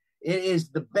 It is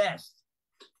the best.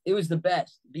 It was the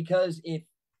best because if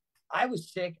I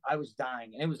was sick, I was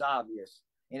dying, and it was obvious.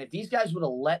 And if these guys would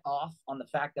have let off on the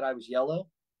fact that I was yellow,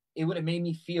 it would have made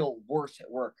me feel worse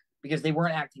at work because they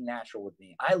weren't acting natural with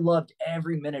me. I loved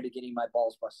every minute of getting my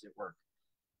balls busted at work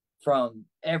from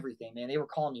everything, man. They were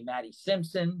calling me Matty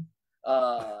Simpson,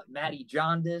 Matty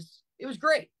Johnson. It was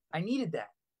great. I needed that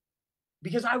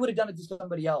because I would have done it to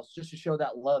somebody else just to show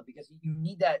that love, because you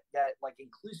need that like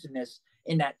inclusiveness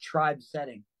in that tribe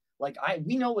setting. Like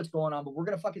we know what's going on, but we're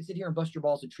going to fucking sit here and bust your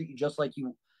balls and treat you just like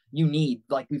you need,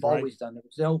 like we've always done.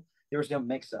 There was no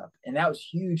mix up. And that was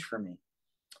huge for me.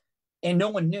 And no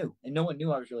one knew. And no one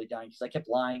knew I was really dying because I kept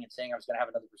lying and saying I was going to have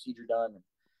another procedure done.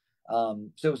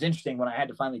 And so it was interesting when I had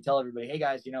to finally tell everybody, hey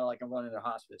guys, you know, like I'm going into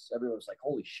hospice. Everyone was like,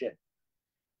 holy shit.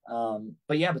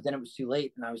 But then it was too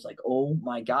late. And I was like, oh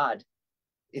my God,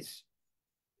 it's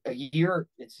a year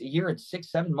and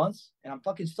 6-7 months and I'm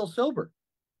fucking still sober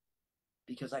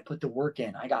because I put the work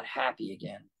in. I got happy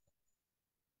again.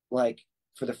 Like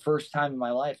for the first time in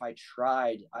my life, I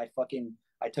tried. I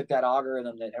took that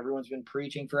algorithm that everyone's been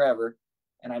preaching forever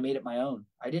and I made it my own.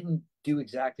 I didn't do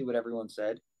exactly what everyone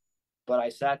said, but I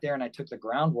sat there and I took the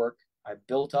groundwork. I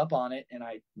built up on it and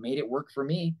I made it work for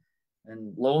me.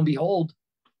 And lo and behold,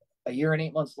 a year and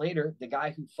 8 months later, the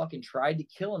guy who fucking tried to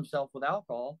kill himself with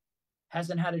alcohol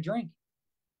hasn't had a drink.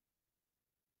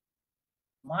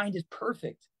 Mind is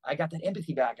perfect. I got that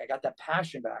empathy back. I got that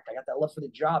passion back. I got that love for the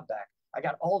job back. I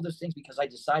got all of those things because I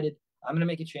decided I'm going to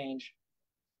make a change.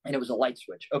 And it was a light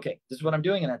switch. Okay, this is what I'm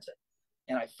doing and that's it.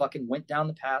 And I fucking went down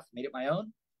the path, made it my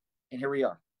own. And here we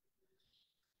are.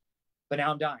 But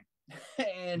now I'm dying.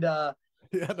 And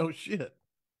yeah, no shit.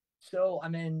 So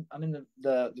I'm in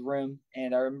the room,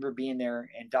 and I remember being there,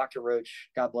 and Dr. Roach,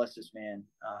 God bless this man,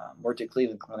 worked at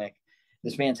Cleveland Clinic.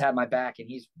 This man's had my back, and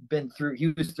he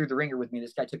was through the ringer with me.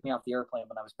 This guy took me off the airplane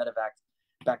when I was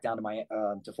medevaced back down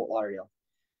to Fort Lauderdale,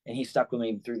 and he stuck with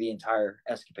me through the entire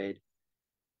escapade.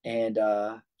 And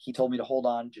he told me to hold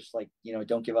on, just like, you know,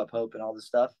 don't give up hope and all this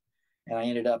stuff. And I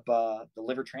ended up, the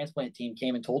liver transplant team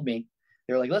came and told me,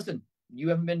 they were like, listen, you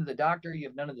haven't been to the doctor. You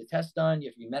have none of the tests done. You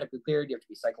have to be medically cleared. You have to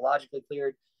be psychologically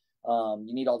cleared.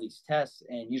 You need all these tests.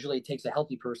 And usually it takes a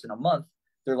healthy person a month.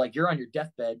 They're like, you're on your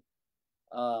deathbed.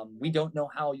 We don't know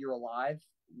how you're alive.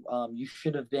 You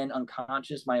should have been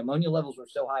unconscious. My ammonia levels were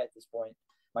so high at this point.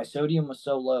 My sodium was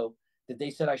so low that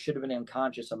they said I should have been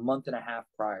unconscious a month and a half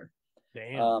prior.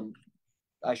 Damn.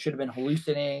 I should have been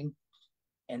hallucinating.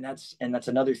 And that's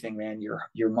another thing, man.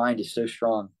 Your mind is so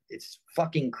strong. It's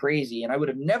fucking crazy. And I would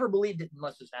have never believed it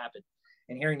unless this happened.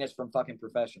 And hearing this from fucking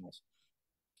professionals.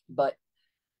 But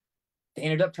they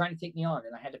ended up trying to take me on,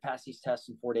 and I had to pass these tests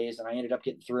in 4 days, and I ended up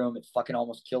getting through them. It fucking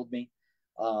almost killed me.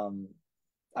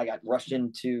 I got rushed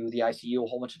into the ICU a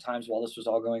whole bunch of times while this was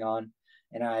all going on.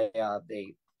 And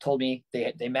they told me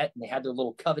they met and they had their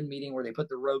little coven meeting where they put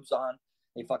their robes on.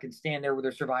 They fucking stand there with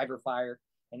their survivor fire.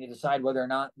 And you decide whether or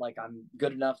not, like, I'm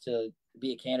good enough to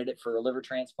be a candidate for a liver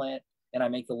transplant, and I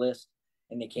make the list.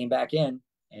 And they came back in,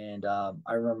 and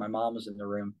I remember my mom was in the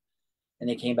room, and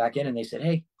they came back in and they said,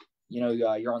 hey, you know,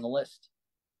 you're on the list.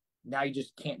 Now you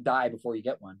just can't die before you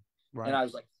get one. Right. And I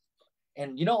was like,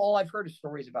 and you know, all I've heard is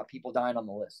stories about people dying on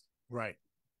the list. Right.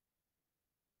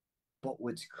 But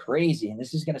what's crazy, and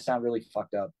this is going to sound really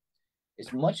fucked up,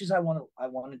 as much as I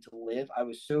wanted to live, I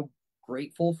was so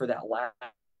grateful for that last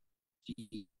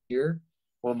year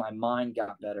where my mind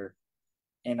got better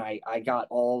And I got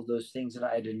all those things that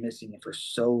I had been missing for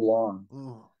so long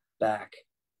back.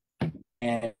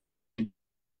 And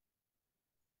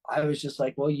I was just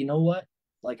like, well, you know what?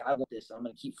 Like, I want this. I'm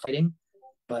going to keep fighting.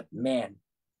 But man,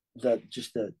 the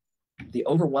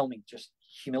overwhelming just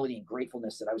humility and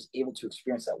gratefulness that I was able to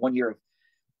experience that 1 year of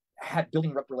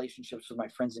building up relationships with my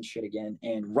friends and shit again,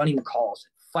 and running the calls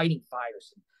and fighting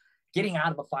fires and getting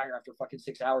out of a fire after fucking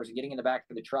 6 hours and getting in the back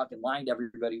of the truck and lying to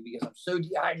everybody because I'm so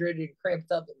dehydrated and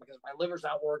cramped up because my liver's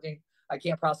not working. I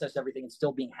can't process everything and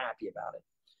still being happy about it.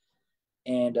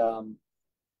 And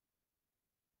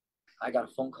I got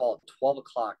a phone call at 12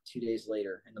 o'clock 2 days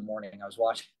later in the morning. I was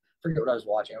watching, forget what I was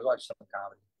watching. I was watching some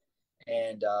comedy.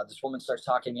 And this woman starts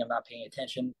talking to me. I'm not paying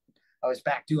attention. I was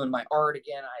back doing my art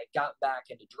again. I got back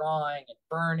into drawing and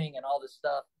burning and all this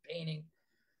stuff, painting.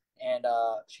 And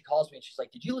she calls me and she's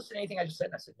like, did you listen to anything I just said?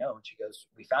 And I said, no. And she goes,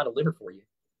 we found a liver for you.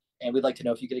 And we'd like to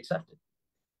know if you could accept it.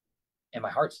 And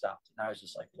my heart stopped. And I was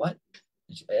just like, what?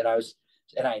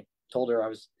 And I told her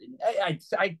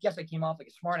I guess I came off like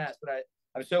a smart ass, but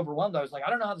I was so overwhelmed. I was like,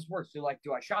 I don't know how this works. So like,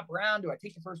 do I shop around? Do I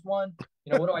take the first one?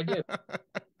 You know, what do I do?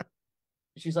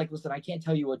 She's like, listen, I can't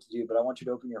tell you what to do, but I want you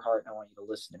to open your heart and I want you to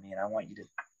listen to me. And I want you to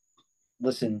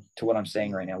listen to what I'm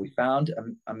saying right now. We found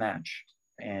a match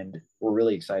and we're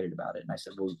really excited about it. And I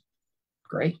said, well,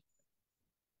 great.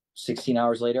 16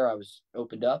 hours later, I was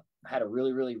opened up. I had a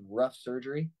really, really rough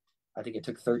surgery. I think it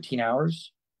took 13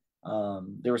 hours.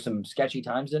 There were some sketchy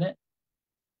times in it.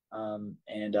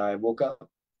 And I woke up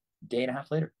a day and a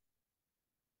half later.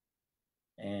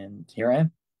 And here I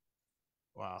am.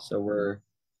 Wow. So we're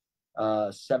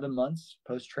 7 months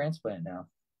post-transplant now.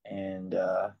 And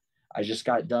I just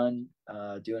got done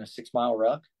doing a 6-mile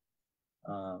ruck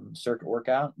circuit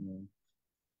workout, and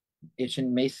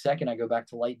itching May 2nd, I go back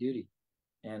to light duty,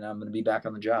 and I'm going to be back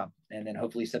on the job. And then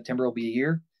hopefully September will be a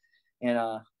year,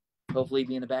 and hopefully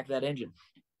be in the back of that engine.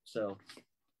 So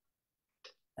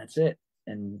that's it.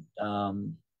 And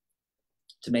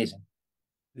it's amazing.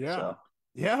 Yeah. So.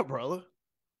 Yeah, brother.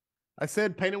 I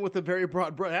said paint it with a very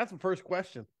broad brush. That's the first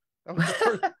question. That was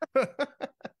the first.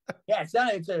 Yeah,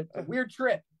 it's a weird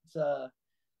trip.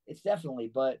 It's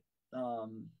definitely, but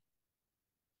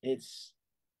it's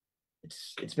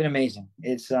been amazing.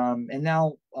 It's and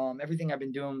now everything I've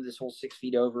been doing this whole 6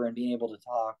 feet over and being able to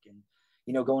talk and,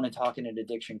 you know, going and talking at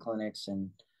addiction clinics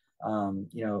and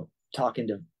you know, talking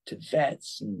to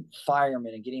vets and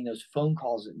firemen and getting those phone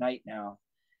calls at night now.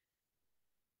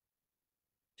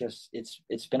 Just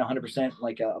it's been 100%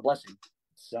 like a blessing.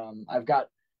 It's I've got,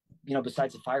 you know,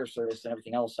 besides the fire service and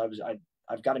everything else,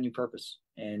 I've got a new purpose,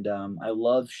 and I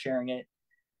love sharing it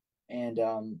and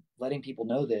letting people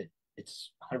know that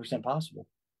it's 100% possible.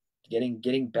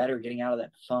 Getting better, getting out of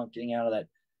that funk, getting out of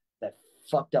that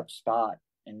fucked up spot,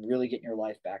 and really getting your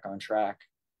life back on track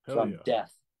from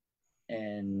death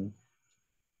and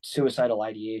suicidal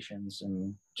ideations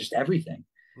and just everything.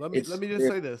 Let me just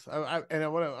say this. I've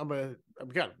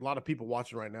got a lot of people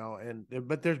watching right now,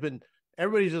 but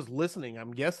everybody's just listening,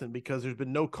 I'm guessing, because there's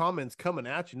been no comments coming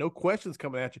at you, no questions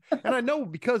coming at you. And I know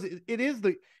because it is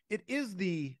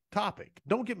the topic.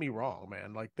 Don't get me wrong,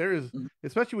 man. Like there is,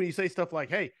 especially when you say stuff like,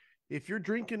 hey, if you're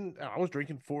drinking, I was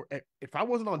drinking if I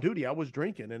wasn't on duty, I was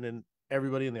drinking. And then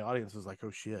everybody in the audience is like,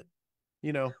 oh shit,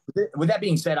 you know. With that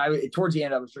being said, towards the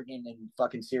end, I was drinking in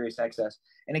fucking serious excess.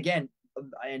 And again,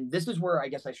 and this is where I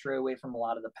guess I stray away from a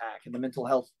lot of the pack and the mental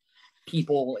health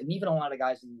people, and even a lot of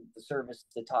guys in the service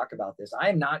that talk about this. I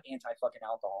am not anti fucking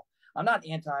alcohol. I'm not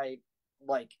anti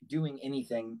like doing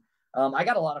anything. I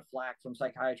got a lot of flack from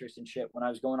psychiatrists and shit when I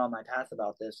was going on my path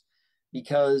about this,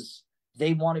 because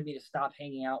they wanted me to stop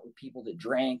hanging out with people that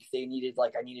drank. They needed,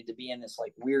 like, I needed to be in this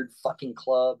like weird fucking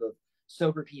club of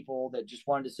sober people that just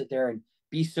wanted to sit there and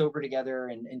be sober together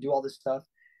and do all this stuff.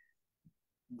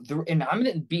 And I'm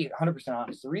going to be 100%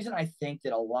 honest. The reason I think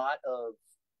that a lot of,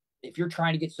 if you're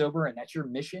trying to get sober and that's your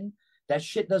mission, that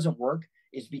shit doesn't work,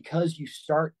 is because you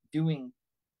start doing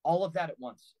all of that at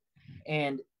once.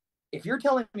 And if you're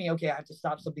telling me, okay, I have to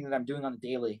stop something that I'm doing on the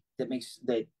daily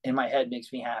that in my head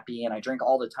makes me happy, and I drink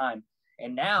all the time,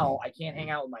 and now I can't hang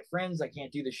out with my friends, I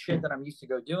can't do the shit that I'm used to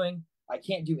go doing, I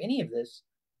can't do any of this,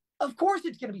 of course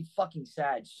it's going to be fucking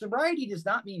sad. Sobriety does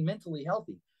not mean mentally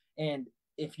healthy. And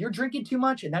if you're drinking too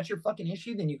much and that's your fucking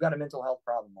issue, then you've got a mental health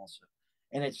problem also.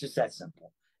 And it's just that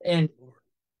simple. And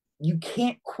you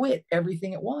can't quit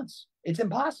everything at once. It's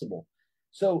impossible.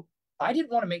 So I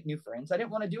didn't want to make new friends. I didn't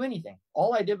want to do anything.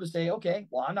 All I did was say, okay,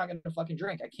 well, I'm not going to fucking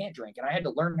drink. I can't drink. And I had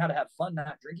to learn how to have fun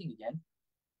not drinking again.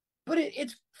 But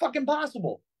it's fucking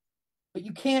possible. But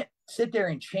you can't sit there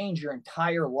and change your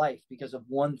entire life because of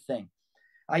one thing.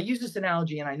 I use this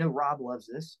analogy, and I know Rob loves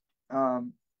this.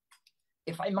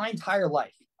 my entire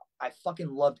life, I fucking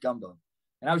loved gumbo.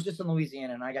 And I was just in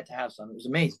Louisiana and I got to have some. It was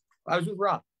amazing. I was with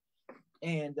Rob.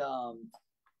 And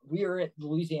we were at the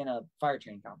Louisiana Fire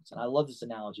Training Conference. And I love this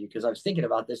analogy because I was thinking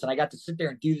about this and I got to sit there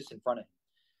and do this in front of him.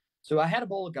 So I had a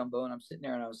bowl of gumbo and I'm sitting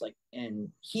there and I was like, and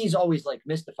he's always like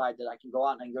mystified that I can go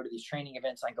out and I can go to these training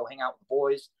events. I can go hang out with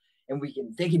boys and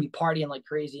they can be partying like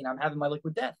crazy and I'm having my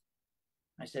liquid death.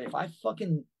 I said, if I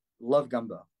fucking love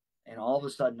gumbo and all of a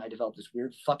sudden I develop this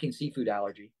weird fucking seafood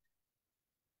allergy,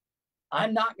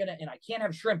 I'm not going to, and I can't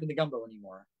have shrimp in the gumbo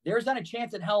anymore. There's not a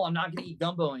chance in hell I'm not going to eat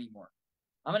gumbo anymore.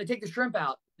 I'm going to take the shrimp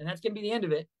out and that's going to be the end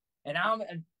of it. And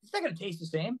it's not going to taste the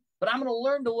same, but I'm going to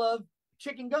learn to love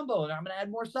chicken gumbo and I'm going to add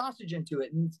more sausage into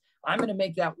it. And I'm going to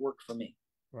make that work for me.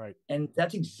 Right. And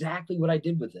that's exactly what I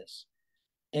did with this.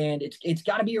 And it's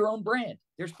got to be your own brand.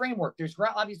 There's framework. There's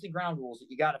obviously ground rules that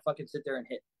you got to fucking sit there and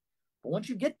hit. But once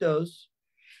you get those,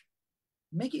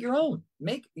 make it your own.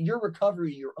 Make your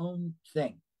recovery your own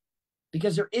thing.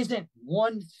 Because there isn't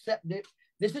one set.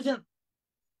 This isn't,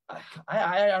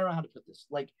 I don't know how to put this.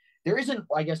 Like, there isn't,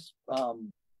 I guess,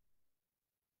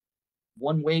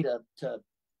 one way to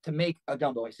make a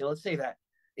gumbo. I say, let's say that.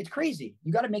 It's crazy.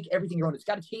 You got to make everything your own. It's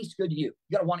got to taste good to you.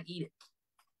 You got to want to eat it.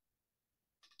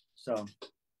 So.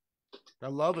 I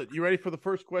love it. You ready for the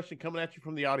first question coming at you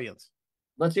from the audience?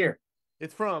 Let's hear.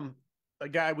 It's from a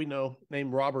guy we know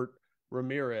named Robert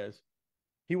Ramirez.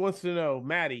 He wants to know,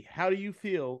 Matty, how do you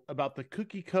feel about the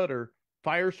cookie cutter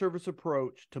fire service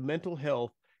approach to mental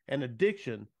health and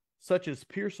addiction, such as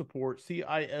peer support,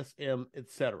 CISM,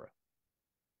 etc.?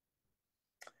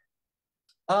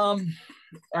 All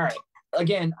right.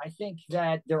 Again, I think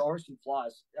that there are some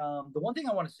flaws. The one thing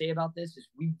I want to say about this is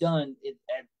we've done it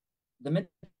at the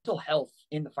mental health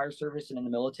in the fire service and in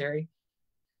the military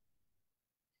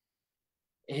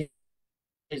is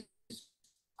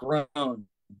grown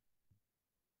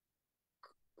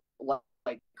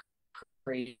like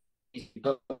crazy,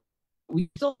 but we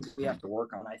have to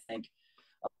work on, I think.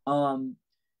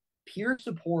 Peer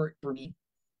support for me,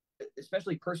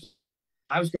 especially personally,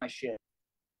 I was my shit.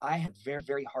 I had a very,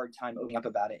 very hard time opening up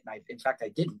about it. And in fact, I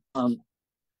didn't.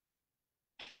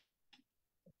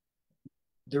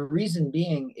 The reason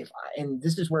being, and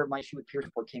this is where my issue with peer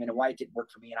support came in and why it didn't work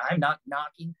for me. And I'm not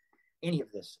knocking any of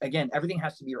this. Again, everything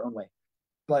has to be your own way.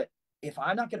 But if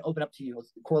I'm not going to open up to you,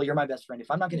 Corley, you're my best friend.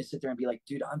 If I'm not going to sit there and be like,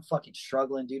 dude, I'm fucking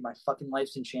struggling, dude, my fucking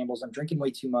life's in shambles. I'm drinking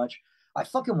way too much. I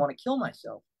fucking want to kill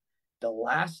myself. The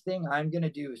last thing I'm going to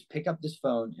do is pick up this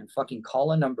phone and fucking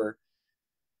call a number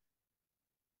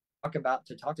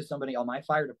to talk to somebody on my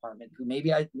fire department who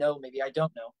maybe I know, maybe I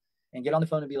don't know, and get on the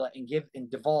phone and be like, and give and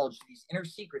divulge these inner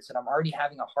secrets that I'm already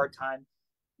having a hard time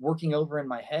working over in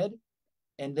my head.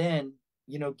 And then,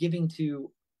 giving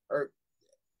to,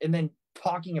 and then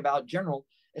talking about general,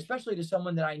 especially to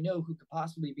someone that I know who could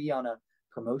possibly be on a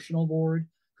promotional board,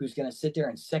 who's going to sit there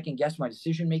and second guess my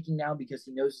decision making now because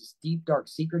he knows this deep, dark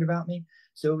secret about me.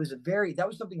 So that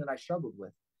was something that I struggled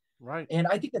with. Right. And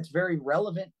I think that's very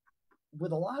relevant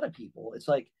with a lot of people. It's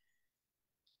like,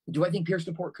 do I think peer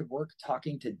support could work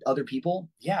talking to other people?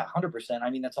 Yeah, 100%. I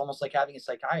mean, that's almost like having a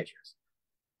psychiatrist.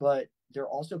 But there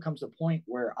also comes a point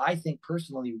where I think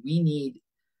personally we need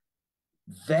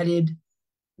vetted,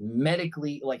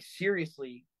 medically, like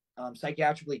seriously,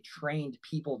 psychiatrically trained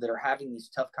people that are having these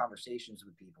tough conversations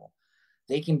with people.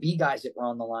 They can be guys that were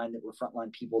on the line, that were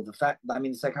frontline people.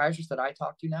 The psychiatrist that I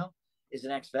talk to now is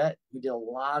an ex-vet who did a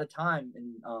lot of time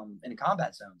in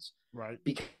combat zones. Right.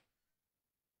 Because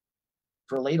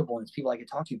relatable and it's people I could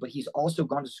talk to, but he's also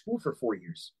gone to school for 4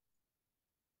 years.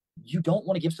 You don't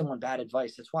want to give someone bad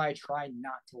advice. That's why I try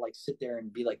not to sit there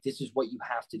and be like, this is what you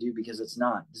have to do, because it's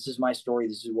not. This is my story.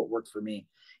 This is what worked for me.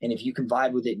 And if you can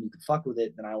vibe with it and you can fuck with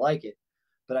it, then I like it.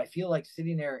 But I feel like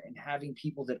sitting there and having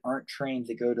people that aren't trained,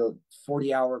 that go to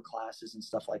 40-hour classes and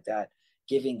stuff like that,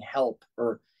 giving help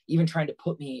or even trying to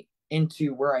put me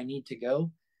into where I need to go,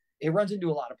 it runs into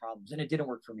a lot of problems, and it didn't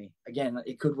work for me. Again,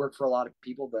 it could work for a lot of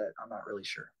people, but I'm not really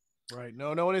sure. Right.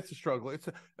 No, and it's a struggle. It's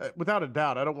without a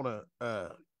doubt. I don't want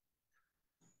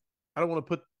to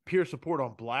put peer support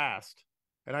on blast,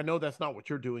 and I know that's not what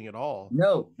you're doing at all.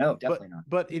 No, definitely not.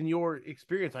 But in your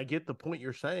experience, I get the point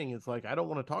you're saying. It's like, I don't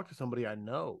want to talk to somebody I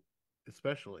know,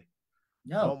 especially.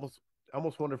 No. I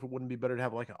almost wonder if it wouldn't be better to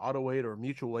have like an auto aid or a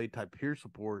mutual aid type peer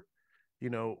support,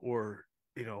 or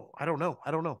I don't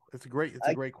know. It's a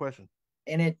great question.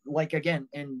 And it, again,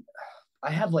 and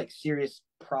I have serious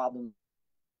problems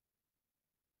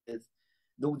with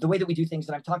the way that we do things.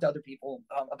 And I've talked to other people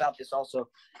about this also.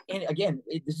 And again,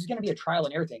 this is going to be a trial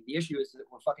and error thing. The issue is that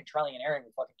we're fucking trialing and erroring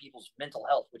with fucking people's mental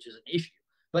health, which is an issue.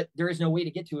 But there is no way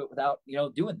to get to it without,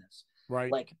 doing this. Right.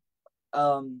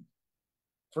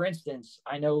 for instance,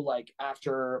 I know like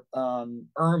after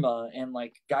Irma and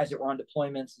like guys that were on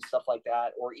deployments and stuff like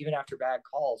that, or even after bad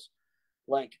calls,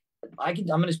 like I'm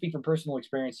going to speak from personal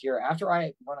experience here. After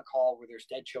I run a call where there's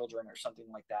dead children or something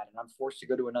like that, and I'm forced to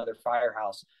go to another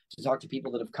firehouse to talk to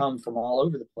people that have come from all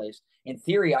over the place, in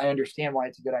theory, I understand why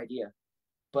it's a good idea.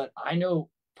 But I know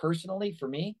personally, for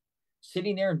me,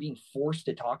 sitting there and being forced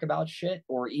to talk about shit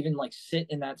or even like sit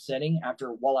in that setting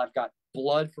while I've got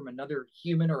blood from another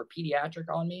human or a pediatric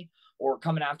on me, or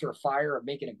coming after a fire or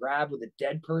making a grab with a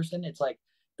dead person, it's like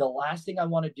the last thing I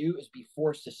want to do is be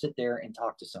forced to sit there and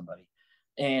talk to somebody,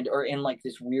 or in like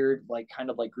this weird like kind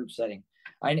of like group setting.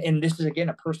 And this is again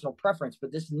a personal preference,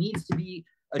 but this needs to be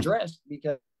addressed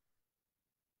because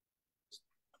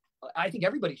I think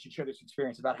everybody should share this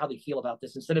experience about how they feel about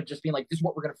this instead of just being like, this is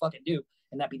what we're going to fucking do.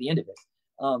 And that be the end of it.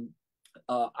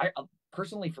 I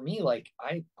personally, for me, like,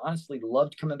 I honestly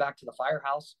loved coming back to the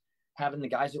firehouse, having the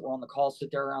guys that were on the call sit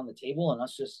there around the table and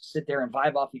us just sit there and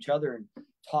vibe off each other and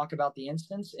talk about the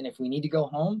instance. And if we need to go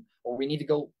home or we need to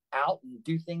go out and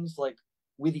do things like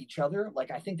with each other,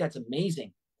 like, I think that's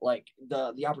amazing. Like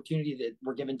the opportunity that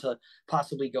we're given to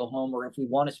possibly go home, or if we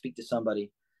want to speak to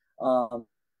somebody. I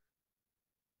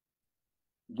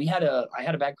had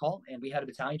a bad call, and we had a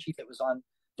battalion chief that was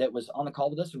on the call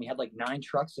with us, and we had like 9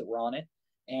 trucks that were on it,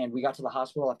 and we got to the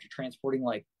hospital after transporting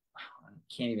like, I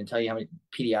can't even tell you how many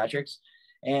pediatrics,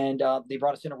 and they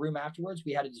brought us in a room afterwards.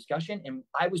 We had a discussion, and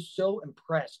I was so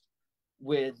impressed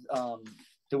with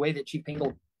the way that Chief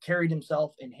Pingle carried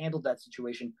himself and handled that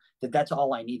situation, that's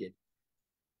all I needed.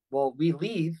 Well, we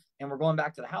leave and we're going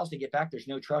back to the house. To get back, there's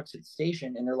no trucks at the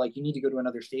station, and they're like, you need to go to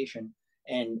another station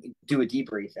and do a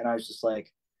debrief. And I was just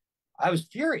like, I was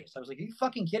furious. I was like, are you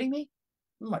fucking kidding me?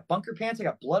 My bunker pants, I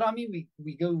got blood on me.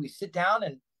 We sit down,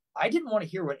 and I didn't want to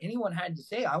hear what anyone had to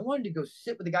say. I wanted to go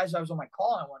sit with the guys I was on my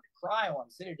call. I wanted to cry. I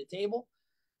wanted to sit at a table.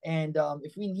 And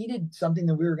if we needed something,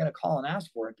 then we were going to call and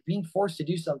ask for it. But being forced to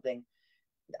do something,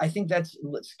 I think that's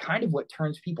kind of what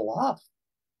turns people off.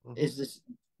 Mm-hmm. Is this,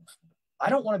 I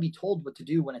don't want to be told what to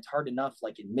do when it's hard enough,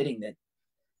 like admitting that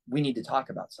we need to talk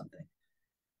about something.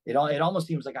 It almost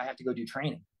seems like I have to go do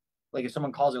training. Like if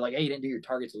someone calls, they're like, hey, you didn't do your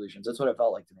target solutions. That's what it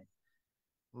felt like to me.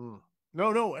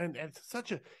 No. And it's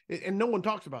and no one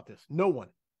talks about this. No one.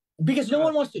 Because no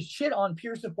one wants to shit on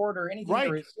peer support or anything. Right.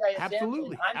 Or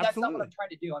Absolutely. That's not what I'm trying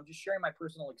to do. I'm just sharing my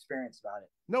personal experience about it.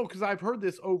 No, because I've heard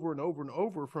this over and over and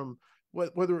over from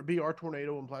whether it be our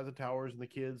tornado and Plaza Towers and the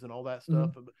kids and all that stuff.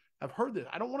 Mm-hmm. I've heard this.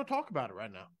 I don't want to talk about it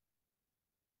right now.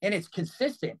 And it's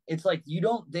consistent. It's like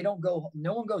no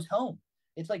one goes home.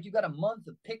 It's like you got a month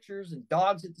of pictures and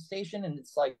dogs at the station, and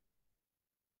it's like,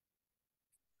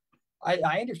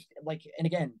 I understand. Like, and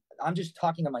again, I'm just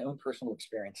talking on my own personal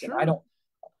experience. Sure. And I don't.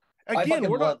 Again,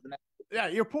 we're not. Yeah,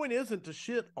 your point isn't to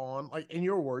shit on, like in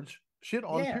your words, shit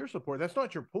on peer support. That's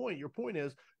not your point. Your point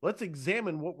is let's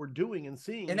examine what we're doing and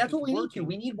seeing. And that's what we need to.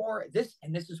 We need more this,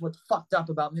 and this is what's fucked up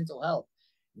about mental health.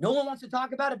 No one wants to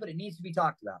talk about it, but it needs to be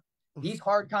talked about. These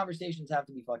hard conversations have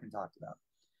to be fucking talked about,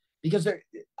 because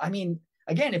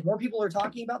again, if more people are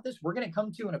talking about this, we're going to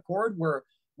come to an accord where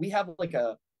we have like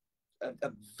a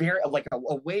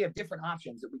way of different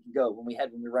options that we can go when we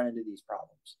run into these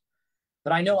problems.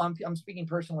 But I know I'm speaking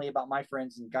personally about my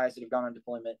friends and guys that have gone on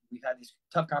deployment. We've had these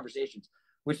tough conversations,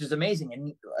 which is amazing.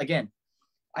 And again,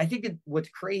 I think that what's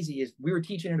crazy is we were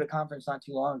teaching at a conference not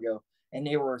too long ago, and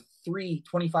there were 3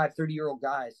 25, 30-year-old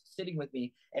guys sitting with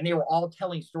me, and they were all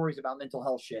telling stories about mental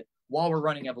health shit while we're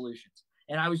running evolutions.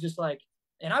 And I was just like,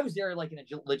 and I was there like in a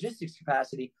logistics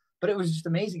capacity, but it was just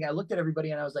amazing. I looked at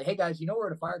everybody and I was like, hey guys, we're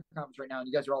at a fire conference right now, and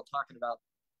you guys are all talking about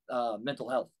mental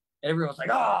health. And everyone's like,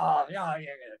 oh, yeah,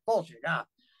 bullshit, nah.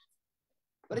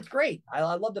 But it's great. I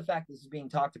love the fact this is being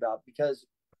talked about, because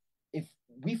if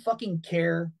we fucking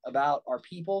care about our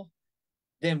people,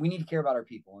 then we need to care about our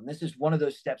people. And this is one of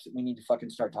those steps that we need to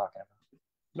fucking start talking about.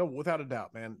 No, without a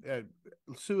doubt, man.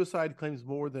 Suicide claims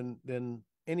more than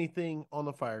anything on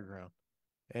the fire ground.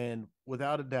 And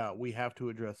without a doubt, we have to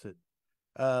address it.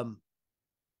 And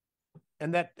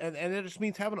it just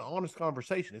means having an honest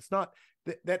conversation. It's not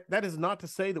that is not to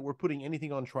say that we're putting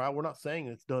anything on trial. We're not saying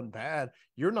it's done bad.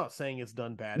 You're not saying it's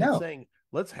done bad. No. It's saying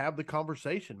let's have the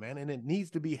conversation, man. And it needs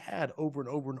to be had over and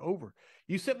over and over.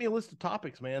 You sent me a list of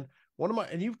topics, man.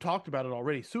 And you've talked about it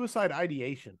already. Suicide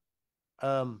ideation.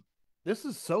 This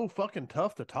is so fucking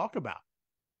tough to talk about.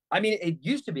 I mean, it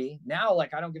used to be. Now,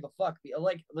 like, I don't give a fuck.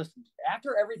 Like, listen,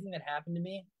 after everything that happened to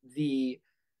me,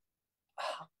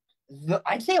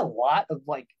 I'd say a lot of,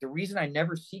 like, the reason I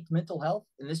never seeked mental health,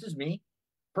 and this is me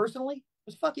personally,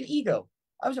 was fucking ego.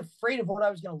 I was afraid of what I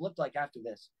was going to look like after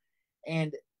this.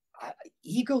 And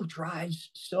ego drives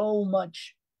so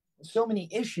much, so many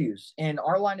issues in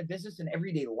our line of business and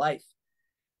everyday life.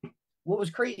 What was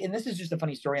crazy, and this is just a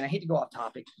funny story, and I hate to go off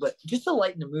topic, but just to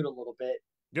lighten the mood a little bit.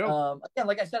 Again,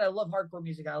 like I said, I love hardcore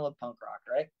music. I love punk rock,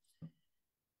 right?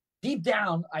 Deep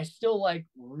down, I still like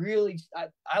really,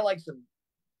 I like some,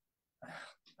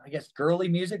 I guess, girly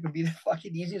music would be the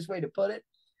fucking easiest way to put it.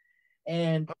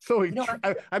 And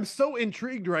I'm so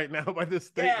intrigued right now by this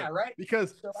statement. Yeah, right.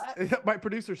 Because my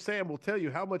producer Sam will tell you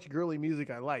how much girly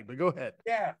music I like. But go ahead.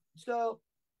 Yeah. So,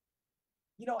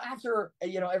 after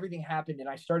everything happened, and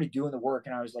I started doing the work,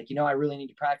 and I was like, I really need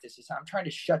to practice this. I'm trying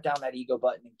to shut down that ego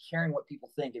button and caring what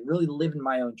people think, and really living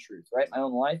my own truth, right, my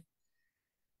own life.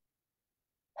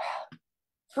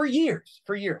 For years,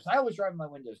 I was driving my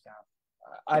windows down.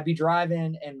 I'd be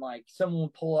driving, and like someone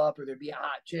would pull up, or there'd be a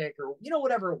hot chick, or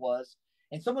whatever it was,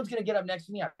 and someone's gonna get up next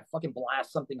to me. I fucking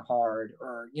blast something hard,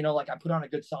 or like I put on a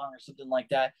good song or something like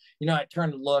that. I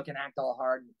turn to look and act all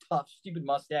hard and tough, stupid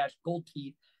mustache, gold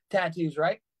teeth, tattoos,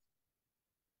 right?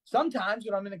 Sometimes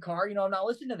when I'm in the car, I'm not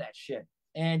listening to that shit,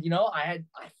 and I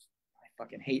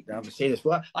fucking hate that I'm gonna say this,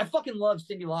 but I fucking love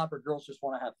Cyndi Lauper. Girls Just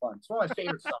Want to Have Fun. It's one of my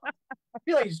favorite songs. I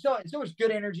feel like it's so much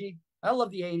good energy. I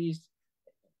love the 80s.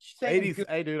 80s.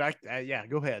 Hey, dude. Yeah,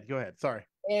 go ahead. Sorry.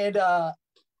 And so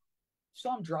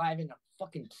I'm driving, I'm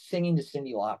fucking singing to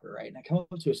Cyndi Lauper, right? And I come up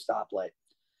to a stoplight,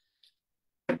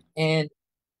 and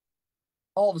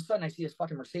all of a sudden I see this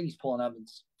fucking Mercedes pulling up, and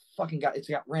it's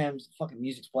got rims, fucking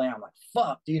music's playing. I'm like,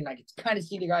 fuck, dude. And I can kind of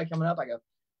see the guy coming up. I go,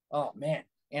 oh man.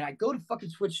 And I go to fucking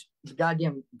switch the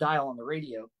goddamn dial on the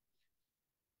radio,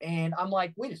 and I'm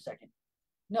like, wait a second.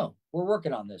 No, we're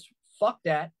working on this. Fuck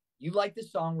that. You like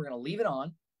this song. We're going to leave it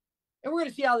on, and we're going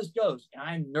to see how this goes. And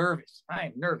I'm nervous.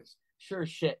 Sure as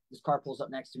shit. This car pulls up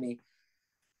next to me.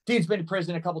 Dude's been to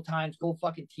prison a couple times, gold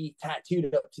fucking teeth,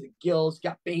 tattooed up to the gills,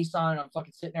 got bass on, and I'm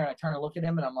fucking sitting there, and I turn to look at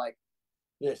him, and I'm like,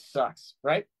 this sucks,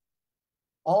 right?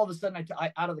 All of a sudden,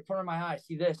 I out of the corner of my eye, I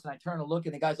see this, and I turn to look,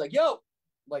 and the guy's like, yo,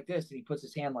 like this, and he puts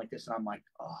his hand like this, and I'm like,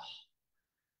 oh.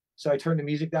 So I turn the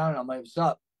music down, and I'm like, what's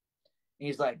up? And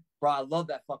he's like, bro, I love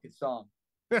that fucking song.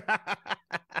 And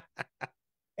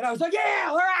I was like, yeah,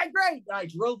 all right, great. And I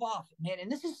drove off, man.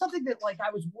 And this is something that like I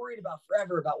was worried about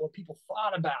forever, about what people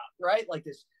thought about, right? Like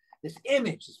this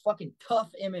image, this fucking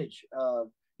tough image of,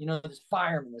 this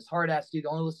fireman, this hard ass dude that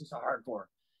only listens to hardcore.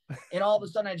 And all of a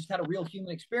sudden I just had a real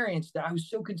human experience that I was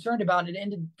so concerned about. And it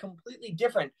ended completely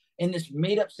different in this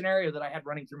made up scenario that I had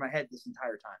running through my head this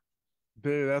entire time.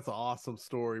 Dude, that's an awesome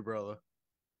story, brother.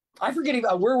 I forget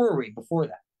about where were we before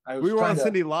that? We were on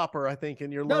Cyndi Lauper, I think,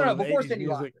 in your no, before Cyndi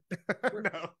Lauper.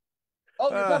 No.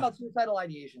 Oh, you're talking about suicidal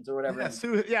ideations or whatever.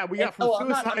 Yeah, we got from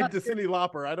suicide to Cyndi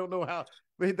Lauper. I don't know how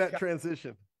made that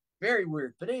transition. Very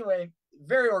weird, but anyway,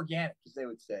 very organic, as they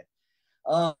would say.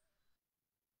 I'm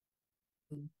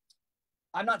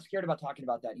not scared about talking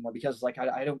about that anymore because, like,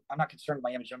 I'm not concerned with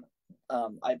my image.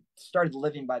 I started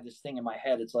living by this thing in my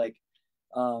head. It's like,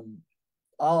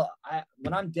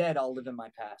 when I'm dead, I'll live in my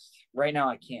past. Right now,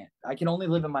 I can't. I can only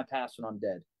live in my past when I'm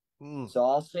dead. So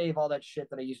I'll save all that shit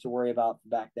that I used to worry about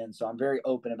back then. So I'm very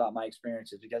open about my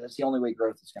experiences because that's the only way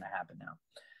growth is going to happen now.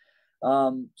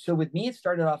 So with me, it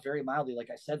started off very mildly. Like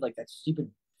I said, like that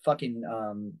stupid fucking,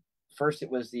 first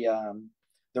it was the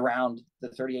round, the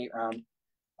 38 round.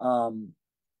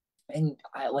 And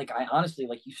I honestly,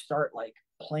 like you start like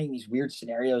playing these weird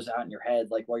scenarios out in your head,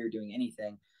 like while you're doing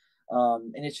anything.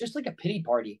 And it's just like a pity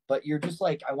party, but you're just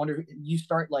like, I wonder, you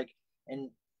start like,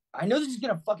 and I know this is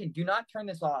going to fucking, do not turn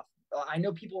this off. I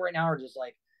know people right now are just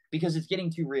like, because it's getting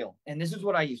too real. And this is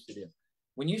what I used to do.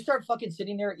 When you start fucking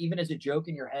sitting there, even as a joke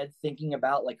in your head, thinking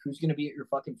about like who's going to be at your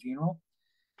fucking funeral,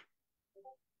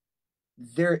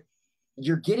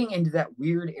 you're getting into that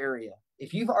weird area.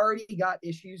 If you've already got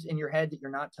issues in your head that you're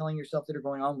not telling yourself that are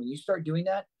going on, when you start doing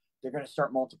that, they're going to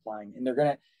start multiplying, and they're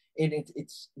going to,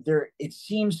 it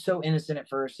seems so innocent at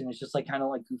first, and it's just like kind of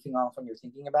like goofing off when you're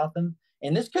thinking about them.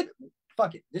 And this could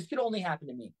only happen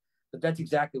to me, but that's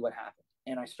exactly what happened.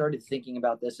 And I started thinking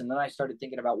about this, and then I started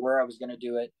thinking about where I was going to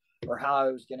do it or how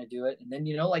I was going to do it. And then,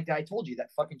 like I told you,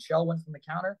 that fucking shell went from the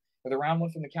counter, or the round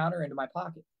went from the counter into my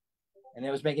pocket, and it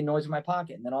was making noise in my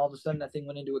pocket. And then all of a sudden that thing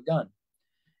went into a gun.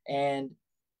 And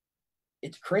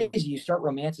it's crazy. You start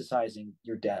romanticizing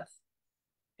your death,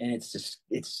 and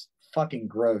it's fucking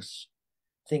gross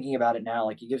thinking about it now.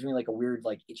 Like it gives me like a weird,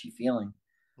 like itchy feeling.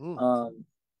 But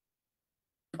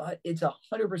it's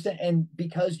 100%. And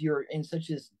because you're in such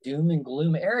this doom and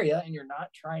gloom area, and you're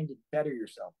not trying to better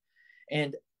yourself,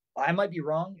 and I might be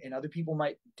wrong, and other people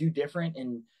might do different.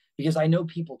 And because I know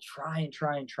people try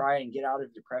and get out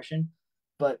of depression,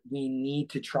 but we need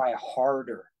to try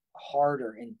harder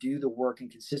and do the work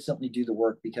and consistently do the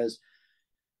work, because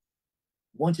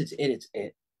once it's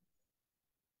it.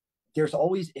 There's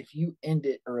always, if you end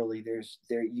it early,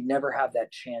 you never have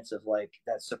that chance of like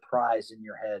that surprise in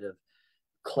your head of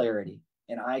clarity.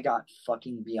 And I got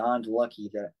fucking beyond lucky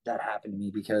that that happened to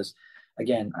me, because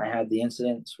again, I had the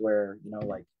incidents where,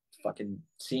 like fucking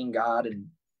seeing God and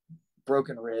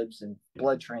broken ribs and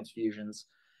blood transfusions.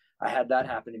 I had that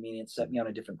happen to me, and it set me on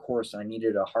a different course. And I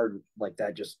needed a hard, like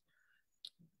that, just,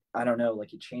 I don't know,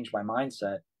 like it changed my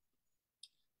mindset.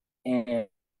 And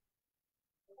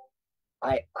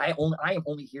I am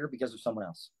only here because of someone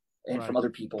else and from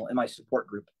other people in my support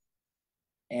group.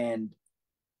 And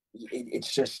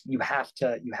it's just, you have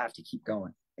to keep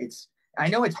going. I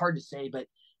know it's hard to say, but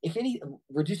if any,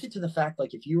 reduce it to the fact,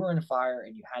 like if you were in a fire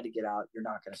and you had to get out, you're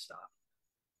not going to stop.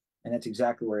 And that's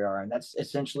exactly where you are. And that's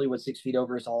essentially what 6 Feet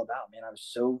Over is all about, man. I was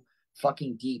so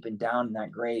fucking deep and down in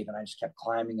that grave, and I just kept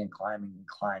climbing and climbing and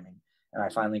climbing. And I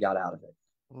finally got out of it.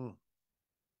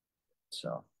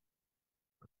 So.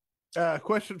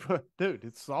 Question for dude.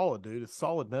 It's solid, dude. It's a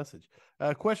solid message.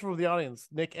 Question from the audience.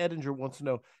 Nick Edinger wants to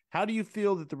know, how do you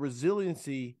feel that the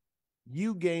resiliency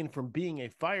you gained from being a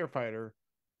firefighter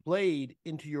played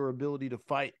into your ability to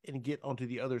fight and get onto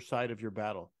the other side of your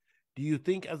battle? Do you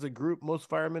think as a group, most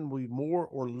firemen will be more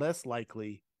or less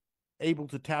likely able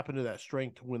to tap into that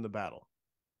strength to win the battle?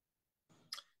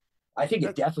 I think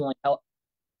it definitely helped.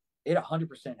 It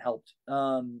 100% helped,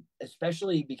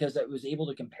 especially because I was able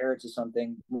to compare it to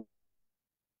something.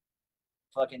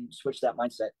 Fucking switch that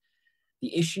mindset.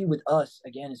 The issue with us,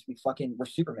 again, is we're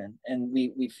Supermen, and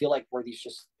we feel like we're these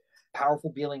just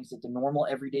powerful beings, that the normal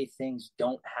everyday things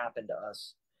don't happen to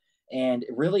us. And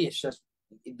really, it's just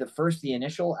the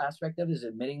initial aspect of it is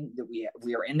admitting that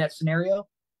we are in that scenario.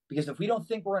 Because if we don't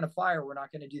think we're in a fire, we're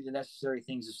not going to do the necessary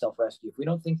things of self-rescue. If we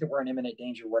don't think that we're in imminent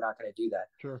danger, we're not going to do that.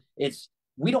 Sure.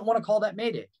 We don't want to call that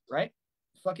Mayday, right?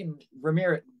 Fucking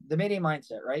Ramirez, the Mayday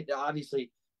mindset, right?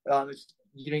 Obviously,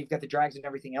 you've got the drags and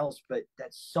everything else, but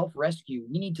that self-rescue,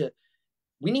 we need to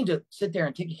sit there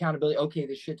and take accountability. Okay,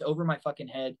 this shit's over my fucking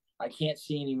head. I can't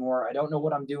see anymore. I don't know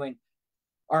what I'm doing.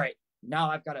 All right,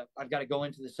 now I've got to go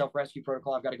into the self-rescue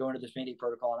protocol. I've got to go into this Mayday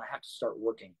protocol, and I have to start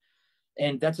working.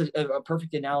 And that's a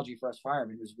perfect analogy for us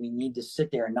firemen, is we need to sit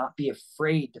there and not be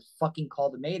afraid to fucking call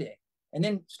the Mayday, and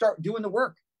then start doing the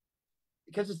work.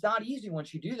 Because it's not easy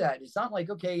once you do that. It's not like,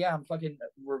 okay, yeah,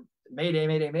 we're Mayday,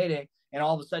 Mayday, Mayday, and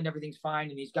all of a sudden everything's fine,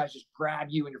 and these guys just grab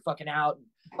you and you're fucking out. And,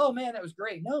 oh man, that was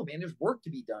great. No, man, there's work to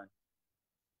be done.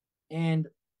 And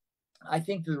I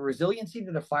think the resiliency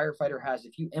that a firefighter has,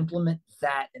 if you implement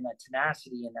that and that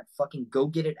tenacity and that fucking go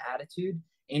get it attitude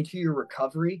into your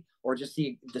recovery, or just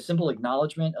the simple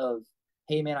acknowledgement of,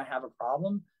 hey man, I have a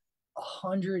problem,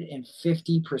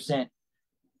 150%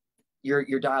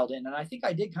 you're dialed in. And I think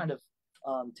I did kind of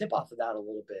tip off of that a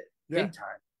little bit, big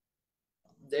time.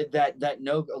 That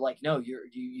no, like, no,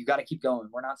 you got to keep going.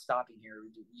 We're not stopping here.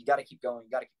 You got to keep going.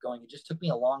 You got to keep going. It just took me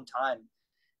a long time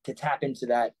to tap into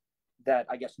that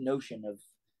I guess notion of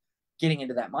getting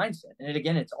into that mindset. And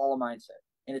it's all a mindset,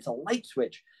 and it's a light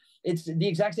switch. It's the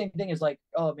exact same thing as like,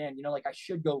 oh man, like I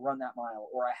should go run that mile,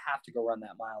 or I have to go run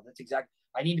that mile.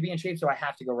 I need to be in shape, so I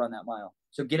have to go run that mile.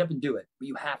 So get up and do it, but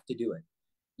you have to do it.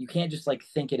 You can't just like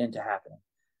think it into happening.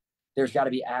 There's got to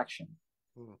be action.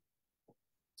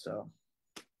 So.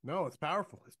 No, it's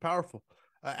powerful. It's powerful.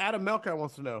 Adam Melkai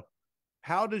wants to know,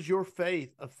 how does your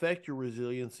faith affect your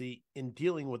resiliency in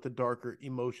dealing with the darker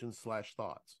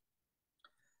emotions/thoughts?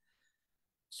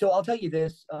 So I'll tell you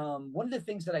this. One of the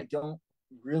things that I don't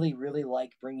really, really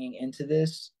like bringing into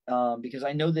this, because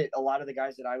I know that a lot of the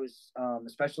guys that I was,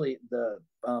 especially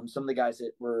some of the guys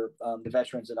that were the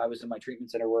veterans that I was in my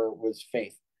treatment center was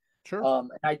faith. Sure.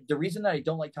 The reason that I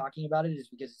don't like talking about it is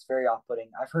because it's very off-putting.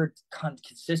 I've heard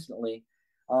consistently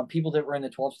people that were in the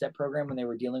 12-step program when they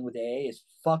were dealing with AA is,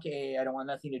 fuck AA, I don't want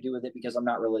nothing to do with it because I'm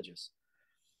not religious.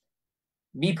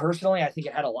 Me personally, I think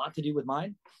it had a lot to do with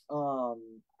mine.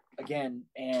 Again,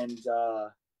 and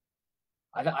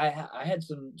I had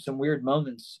some weird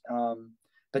moments,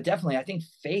 but definitely I think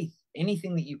faith,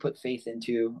 anything that you put faith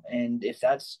into, and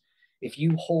if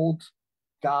you hold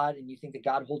God and you think that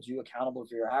God holds you accountable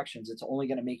for your actions, it's only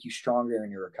going to make you stronger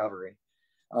in your recovery.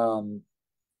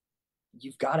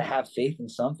 You've got to have faith in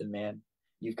something, man.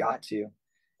 You've got to.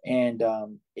 And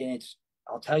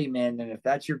I'll tell you, man, and if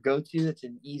that's your go-to, it's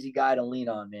an easy guy to lean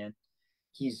on, man.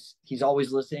 He's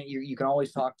always listening. You can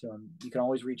always talk to him. You can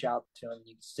always reach out to him.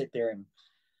 You can sit there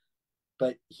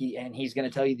but he's going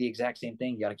to tell you the exact same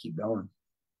thing. You got to keep going.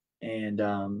 And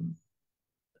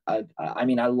I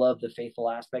mean, I love the faithful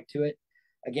aspect to it.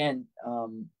 Again,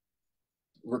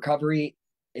 recovery,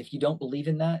 if you don't believe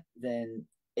in that, then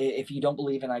if you don't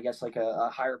believe in, I guess, like a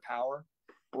higher power,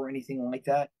 or anything like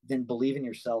that, then believe in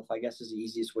yourself, I guess, is the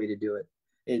easiest way to do it.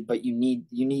 But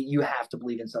you have to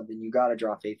believe in something. You got to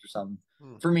draw faith for something.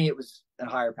 For me, it was a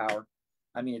higher power.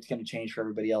 I mean, it's going to change for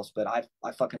everybody else, but I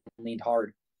fucking leaned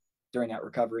hard during that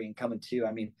recovery and coming to.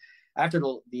 I mean, after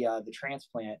the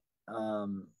transplant,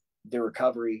 the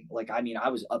recovery, like, I mean, I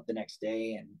was up the next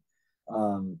day,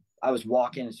 and I was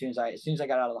walking as soon as I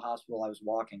got out of the hospital. I was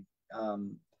walking,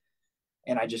 and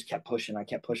I just kept pushing. I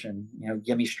kept pushing. You know,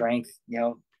 give me strength. You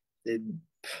know,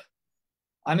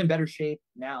 I'm in better shape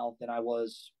now than I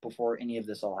was before any of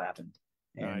this all happened,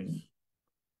 and nice.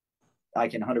 I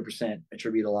can 100%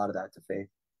 attribute a lot of that to faith.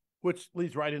 Which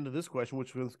leads right into this question,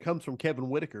 which comes from Kevin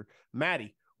Whitaker.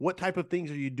 Matty, what type of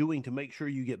things are you doing to make sure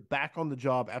you get back on the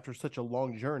job after such a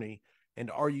long journey?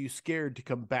 And are you scared to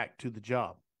come back to the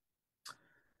job?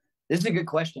 This is a good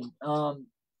question.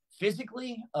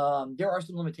 Physically, there are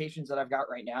some limitations that I've got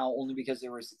right now, only because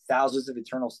there was thousands of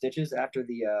internal stitches after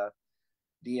the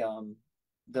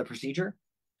procedure.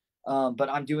 But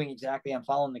I'm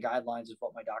following the guidelines of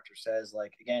what my doctor says.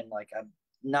 Like, again, like, I'm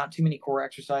not too many core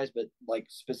exercise, but like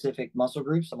specific muscle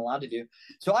groups I'm allowed to do.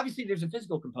 So obviously there's a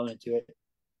physical component to it.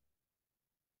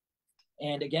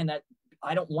 And again, that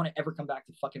I don't want to ever come back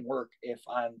to fucking work if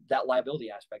I'm that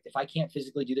liability aspect. If I can't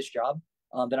physically do this job,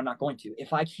 then I'm not going to.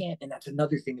 If I can't, and that's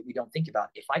another thing that we don't think about.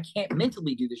 If I can't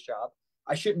mentally do this job,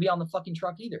 I shouldn't be on the fucking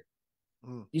truck either.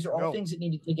 These are all things that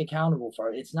need to take accountable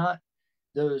for. It's not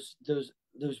those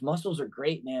muscles are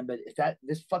great, man. But if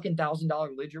this fucking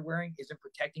 $1,000 lid you're wearing isn't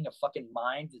protecting a fucking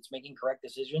mind that's making correct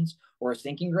decisions or is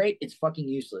thinking great, it's fucking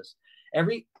useless.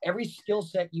 Every skill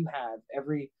set you have,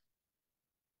 every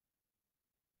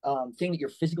thing that you're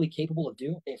physically capable of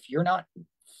doing, if you're not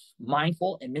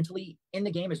mindful and mentally in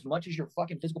the game as much as your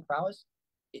fucking physical prowess,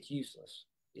 it's useless.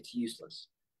 It's useless.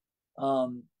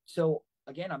 So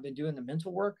again, I've been doing the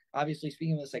mental work. Obviously,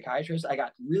 speaking with a psychiatrist, I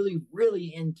got really,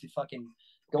 really into fucking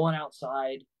going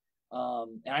outside.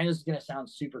 And I know this is gonna sound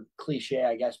super cliche,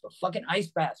 I guess, but fucking ice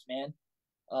baths, man.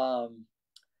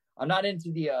 I'm not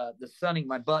into the sunning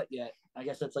my butt yet. I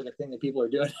guess that's like a thing that people are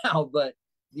doing now, but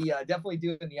the definitely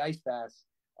doing the ice baths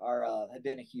have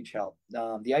been a huge help.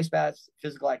 The ice baths,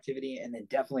 physical activity, and then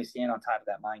definitely staying on top of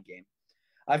that mind game.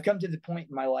 I've come to the point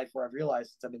in my life where I've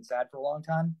realized, since I've been sad for a long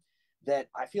time, that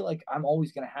I feel like I'm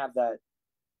always going to have that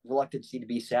reluctancy to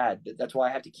be sad. That's why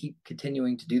I have to keep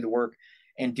continuing to do the work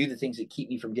and do the things that keep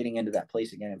me from getting into that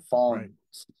place again and falling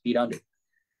 6 feet under.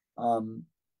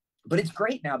 But it's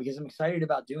great now because I'm excited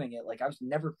about doing it. Like, I was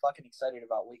never fucking excited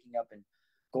about waking up and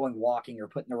going walking or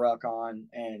putting the ruck on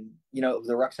and, you know,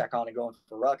 the rucksack on and going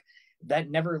for ruck. That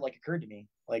never like occurred to me.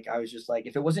 Like, I was just like,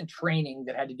 if it wasn't training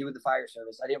that had to do with the fire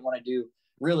service, I didn't want to do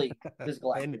really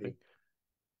physical activity.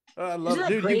 I love it.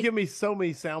 Dude, you give me so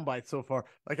many sound bites so far.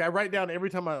 Like, I write down every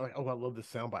time I like, oh, I love this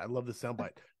sound bite. I love this sound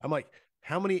bite. I'm like,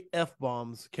 how many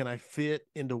F-bombs can I fit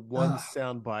into one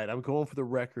sound bite? I'm going for the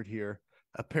record here,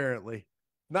 apparently.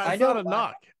 It's not a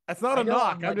knock. That's not a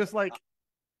knock. I'm just like,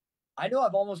 I know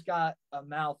I've almost got a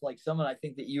mouth like someone I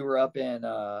think that you were up in,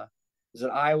 is it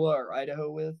Iowa or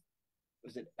Idaho with?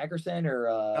 Was it Eckerson or?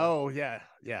 Oh, yeah.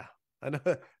 I know.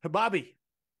 Bobby.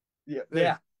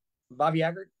 Yeah. Bobby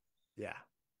Eckert? Yeah.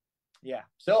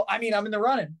 So, I mean, I'm in the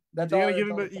running. That's all.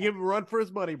 You give him a run for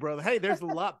his money, brother. Hey, there's a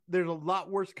lot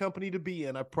worse company to be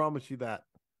in. I promise you that.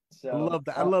 So, I love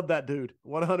that. I love that, dude.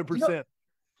 100%.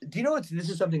 Do you know this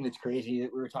is something that's crazy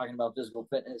that we were talking about physical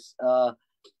fitness,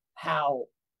 how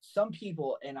some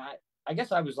people, and I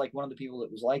guess I was like one of the people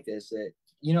that was like this, that,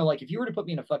 you know, like if you were to put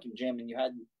me in a fucking gym and you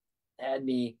had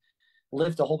me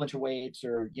lift a whole bunch of weights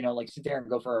or, you know, like sit there and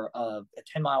go for a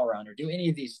 10-mile run or do any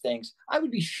of these things, I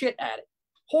would be shit at it.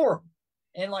 Horrible.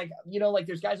 And like, you know, like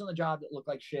there's guys on the job that look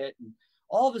like shit, and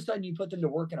all of a sudden you put them to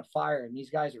work in a fire and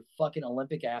these guys are fucking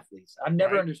Olympic athletes. I've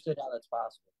never understood how that's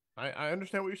possible. I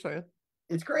understand what you're saying.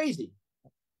 It's crazy.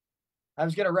 I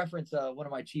was going to reference one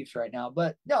of my Chiefs right now,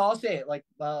 but no, I'll say it. Like,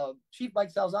 Chief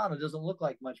Mike Salzano doesn't look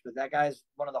like much, but that guy's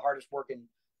one of the hardest working,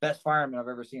 best firemen I've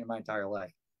ever seen in my entire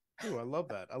life. Ooh, I love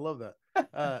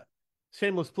that.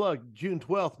 Shameless plug, June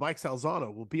 12th, Mike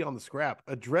Salzano will be on the scrap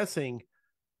addressing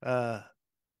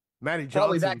Matty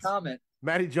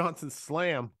Johnson's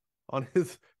slam on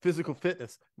his physical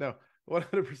fitness. No,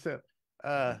 100%.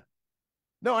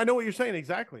 No, I know what you're saying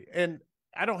exactly. And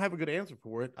I don't have a good answer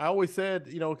for it. I always said,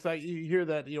 you know, because you hear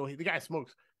that, you know, the guy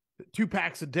smokes 2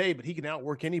 packs a day, but he can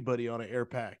outwork anybody on an air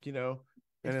pack, you know?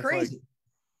 And it's crazy.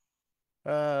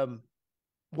 Like,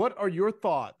 what are your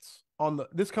thoughts on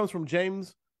this comes from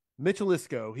James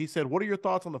Michelisco. He said, what are your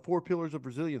thoughts on the 4 pillars of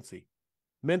resiliency?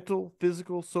 Mental,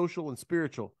 physical, social, and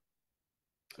spiritual.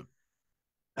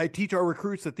 I teach our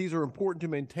recruits that these are important to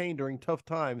maintain during tough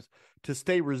times to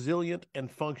stay resilient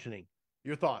and functioning.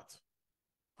 Your thoughts?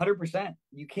 100%.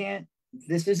 You can't,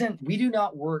 this isn't, we do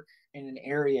not work in an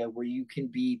area where you can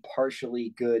be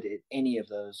partially good at any of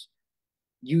those.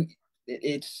 You,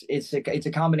 it's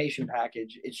a combination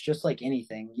package. It's just like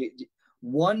anything.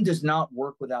 One does not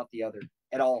work without the other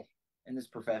at all in this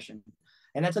profession.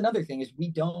 And that's another thing is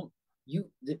we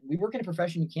work in a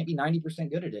profession, you can't be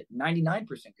 90% good at it, 99%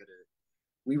 good at it.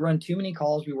 We run too many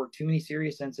calls, we work too many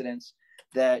serious incidents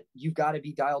that you've got to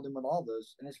be dialed in with all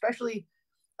those. And especially,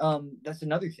 that's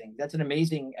another thing. That's an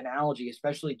amazing analogy,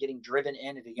 especially getting driven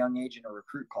in at a young age in a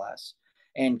recruit class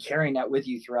and carrying that with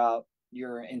you throughout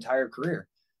your entire career.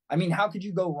 I mean, how could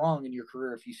you go wrong in your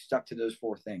career if you stuck to those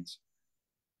four things?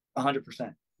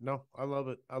 100%. No, I love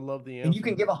it. I love the answer. And you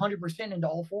can give 100% into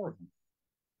all four of them.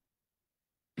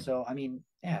 So, I mean,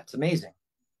 yeah, it's amazing.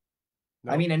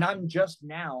 No. I mean, and I'm just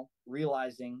now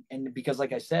realizing, and because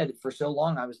like I said, for so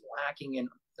long I was lacking in,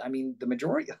 I mean, the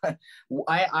majority,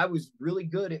 I was really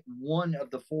good at one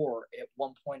of the four at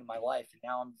one point in my life. And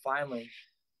now I'm finally,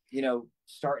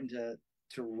 starting to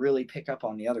really pick up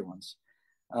on the other ones.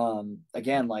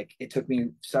 Again, like it took me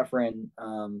suffering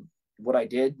what I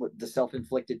did, with the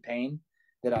self-inflicted pain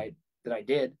that I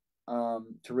did to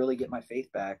really get my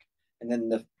faith back. And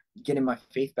then getting my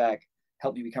faith back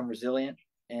helped me become resilient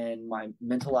and my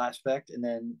mental aspect, and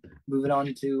then moving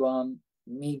on to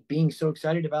me being so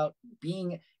excited about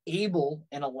being able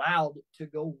and allowed to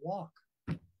go walk.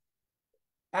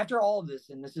 After all of this,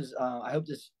 and this is, I hope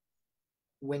this,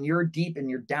 when you're deep and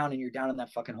you're down in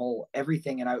that fucking hole,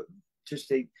 everything, and I just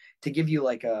to give you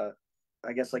like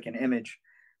I guess like an image,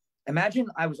 imagine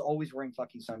I was always wearing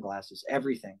fucking sunglasses,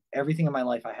 everything in my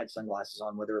life I had sunglasses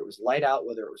on, whether it was light out,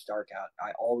 whether it was dark out,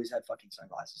 I always had fucking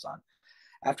sunglasses on.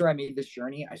 After I made this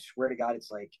journey, I swear to God,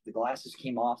 it's like the glasses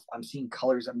came off. I'm seeing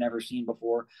colors I've never seen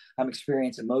before. I'm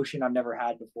experiencing emotion I've never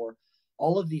had before.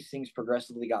 All of these things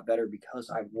progressively got better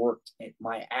because I worked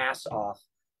my ass off.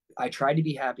 I tried to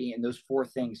be happy, and those four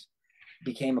things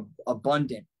became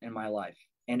abundant in my life,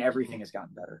 and everything has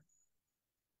gotten better.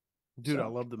 Dude, so. I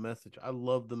love the message. I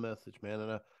love the message, man.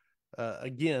 And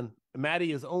again,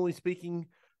 Matty is only speaking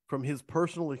from his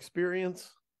personal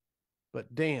experience.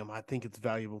 But damn, I think it's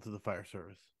valuable to the fire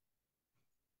service.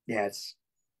 Yeah,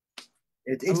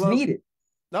 it's needed.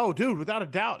 No, dude, without a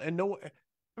doubt. And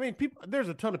people. There's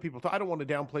a ton of people. I don't want to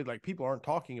downplay like people aren't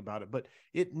talking about it, but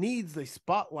it needs a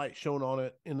spotlight shown on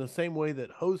it in the same way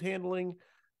that hose handling,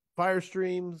 fire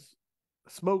streams,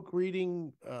 smoke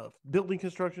reading, building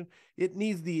construction. It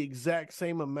needs the exact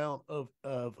same amount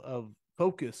of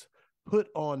focus put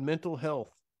on mental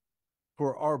health.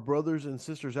 For our brothers and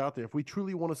sisters out there, if we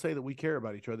truly want to say that we care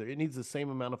about each other, it needs the same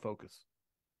amount of focus.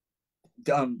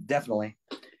 Definitely.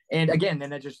 And again,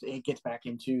 then it gets back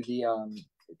into the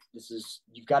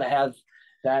you've got to have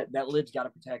that lid's got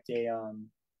to protect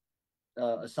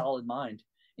a solid mind,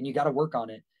 and you got to work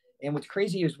on it. And what's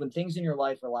crazy is when things in your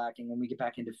life are lacking, when we get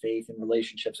back into faith and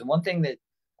relationships, and one thing that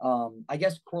I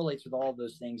guess correlates with all of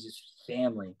those things is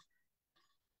family.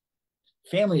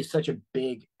 Family is such a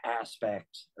big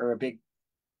aspect or a big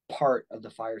part of the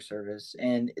fire service,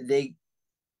 and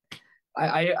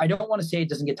I don't want to say it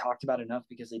doesn't get talked about enough,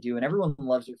 because they do, and everyone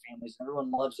loves their families and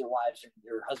everyone loves their wives and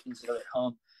their husbands that are at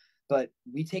home, but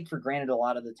we take for granted a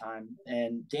lot of the time.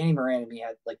 And Danny Moran and me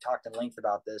had like talked in length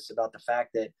about this, about the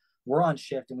fact that we're on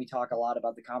shift and we talk a lot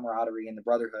about the camaraderie and the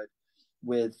brotherhood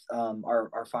with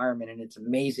our firemen, and it's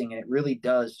amazing, and it really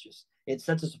does it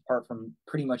sets us apart from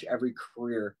pretty much every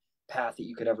career path that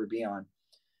you could ever be on.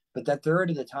 But that third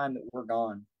of the time that we're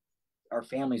gone, our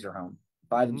families are home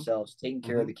by themselves, taking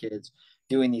care of the kids,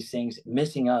 doing these things,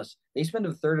 missing us. They spend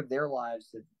a third of their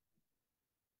lives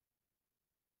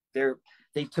that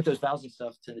they took those vows and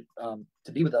stuff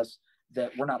to be with us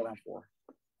that we're not around for.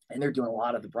 And they're doing a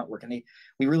lot of the brunt work. And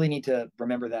we really need to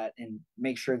remember that and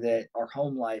make sure that our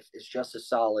home life is just as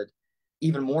solid,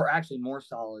 even more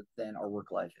solid than our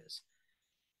work life is.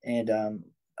 And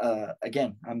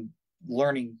again, I'm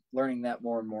learning that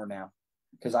more and more now,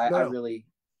 because I really,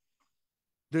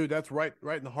 dude, that's right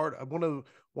in the heart.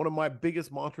 One of my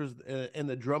biggest mantras and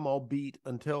the drum I'll beat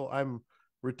until I'm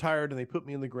retired and they put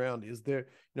me in the ground is there.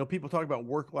 People talk about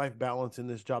work-life balance in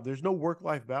this job. There's no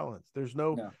work-life balance. There's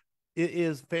no. It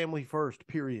is family first.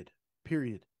 Period.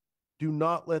 Do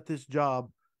not let this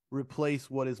job replace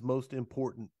what is most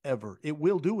important ever. It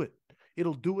will do it.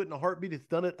 It'll do it in a heartbeat. It's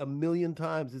done it 1,000,000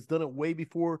 times. It's done it way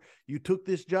before you took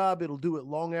this job. It'll do it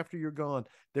long after you're gone.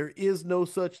 There is no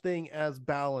such thing as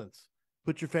balance.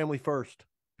 Put your family first,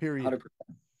 period. 100%.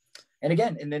 And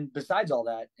again, and then besides all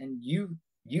that, and you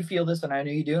feel this, and I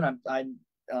know you do, and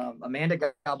Amanda,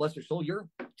 God bless her soul, you're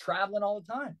traveling all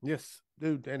the time. Yes,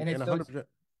 dude, and it's 100%.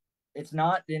 It's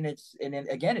not, and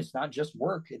again, it's not just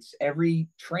work. It's every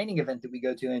training event that we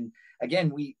go to. And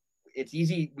again, it's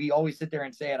easy. We always sit there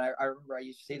and say it. I remember I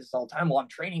used to say this all the time. Well, I'm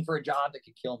training for a job that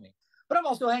could kill me, but I'm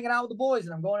also hanging out with the boys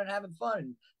and I'm going and having fun.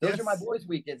 And those are my boys'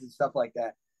 weekends and stuff like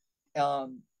that.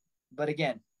 But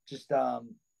again, just,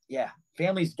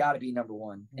 family's got to be number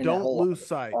one. Don't lose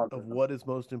sight of what is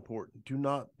most important. Do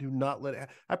not let it.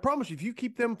 I promise you, if you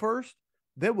keep them first,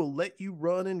 they will let you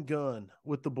run and gun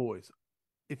with the boys.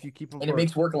 If you keep them and first. It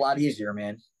makes work a lot easier,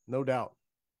 man. No doubt.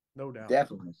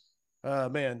 Definitely.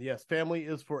 Man, yes, family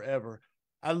is forever.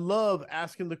 I love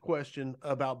asking the question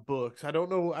about books. I don't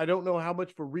know how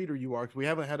much of a reader you are, because we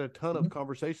haven't had a ton of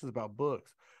conversations about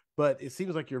books, but it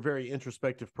seems like you're a very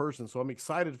introspective person. So I'm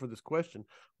excited for this question.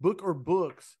 Book or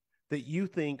books that you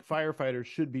think firefighters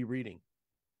should be reading?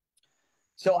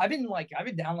 So I've been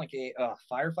down like a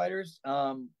firefighters.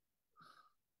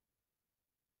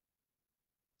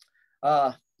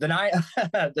 The nine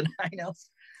the 9 L's.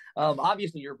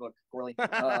 Obviously your book, Corley.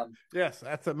 Yes,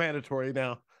 that's a mandatory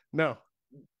now. No.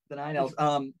 The 9 L's.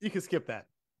 You can skip that.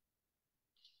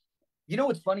 You know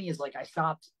what's funny is, like, I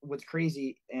stopped. What's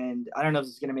crazy, and I don't know if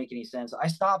this is gonna make any sense. I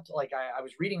stopped, like, I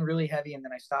was reading really heavy, and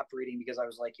then I stopped reading because I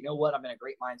was like, you know what, I'm in a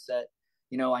great mindset.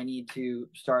 I need to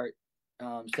start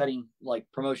studying, like,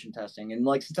 promotion testing. And,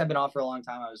 like, since I've been off for a long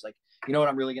time, I was like, you know what,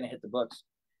 I'm really gonna hit the books.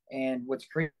 And what's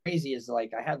crazy is,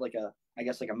 like, I had like a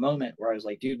moment where I was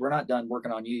like, dude, we're not done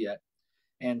working on you yet.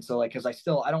 And so, like, because I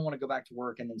don't want to go back to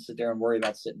work and then sit there and worry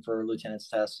about sitting for lieutenant's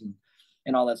tests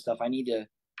and all that stuff. I need to,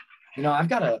 I've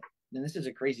got to, and this is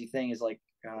a crazy thing, is like,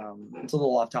 it's a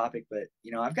little off topic, but,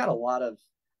 I've got a lot of,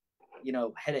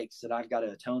 headaches that I've got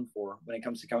to atone for when it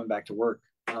comes to coming back to work.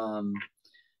 I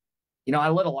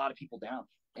let a lot of people down,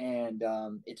 and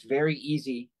it's very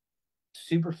easy,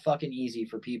 super fucking easy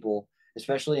for people,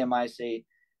 especially in my state,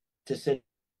 to sit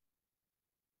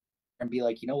and be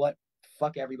like, you know what,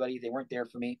 fuck everybody. They weren't there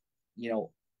for me.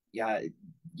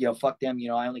 Fuck them.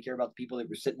 I only care about the people that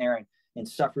were sitting there and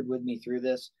suffered with me through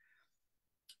this.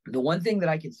 The one thing that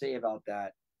I can say about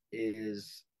that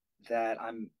is that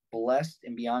I'm blessed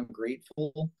and beyond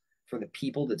grateful for the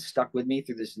people that stuck with me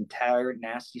through this entire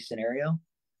nasty scenario.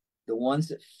 The ones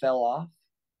that fell off,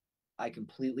 I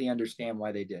completely understand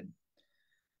why they did.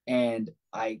 And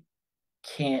I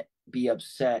can't be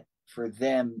upset for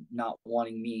them not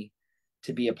wanting me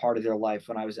to be a part of their life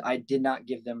when I did not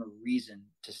give them a reason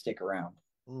to stick around.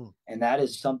 And that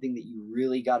is something that you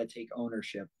really got to take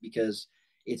ownership, because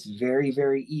it's very,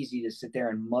 very easy to sit there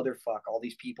and motherfuck all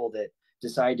these people that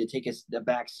decided to take a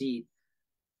back seat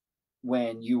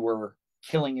when you were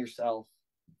killing yourself,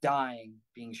 dying,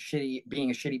 being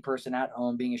a shitty person at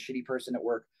home, being a shitty person at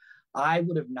work. I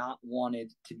would have not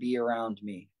wanted to be around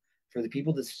me. For the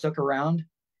people that stuck around,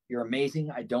 you're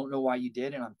amazing. I don't know why you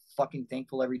did, and I'm fucking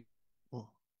thankful every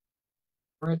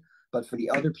for it. But for the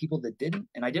other people that didn't,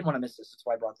 and I didn't want to miss this, that's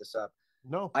why I brought this up.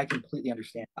 No, I completely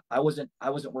understand. I wasn't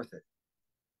worth it.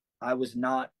 I was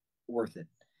not worth it.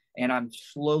 And I'm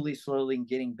slowly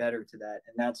getting better to that.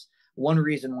 And that's one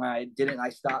reason why I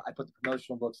stopped. I put the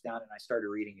promotional books down and I started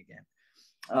reading again.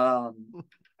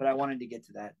 But I wanted to get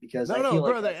to that because I feel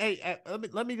brother. Like hey,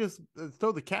 let me just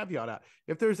throw the caveat out.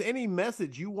 If there's any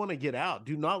message you want to get out,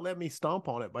 do not let me stomp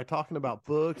on it by talking about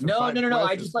books. No.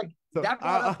 I just like so, that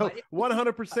brought up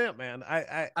 100%, man.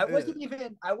 I wasn't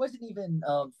even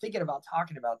thinking about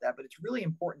talking about that, but it's really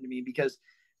important to me because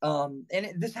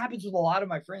this happens with a lot of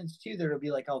my friends too. That'll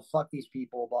be like, "Oh, fuck these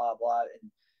people," blah blah.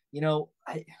 And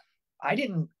I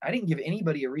didn't give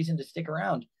anybody a reason to stick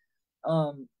around.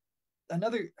 I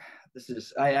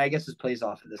guess this plays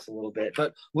off of this a little bit,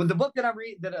 but with the book that I'm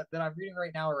reading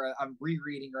right now, or I'm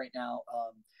rereading right now,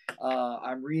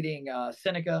 I'm reading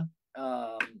Seneca.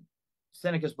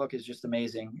 Seneca's book is just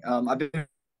amazing. I've been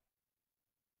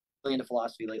really into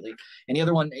philosophy lately, and the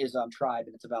other one is Tribe,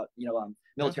 and it's about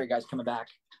military guys coming back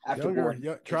after war.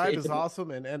 Tribe is awesome,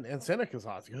 and Seneca's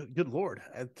awesome. Good Lord,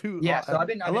 So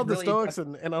I love the Stoics,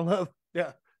 and I love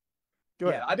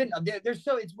I've been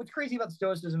it's what's crazy about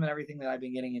Stoicism and everything that I've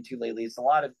been getting into lately. It's a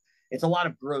lot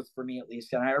of growth for me, at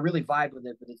least, and I really vibe with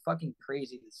it. But it's fucking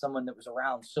crazy that someone that was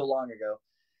around so long ago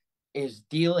is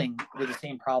dealing with the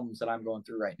same problems that I'm going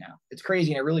through right now. It's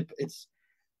crazy, and it's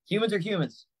humans are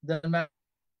humans. Doesn't matter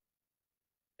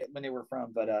when they were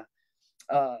from, but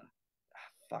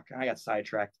fuck, I got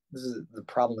sidetracked. This is the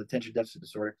problem with attention deficit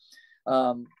disorder.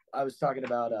 I was talking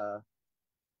about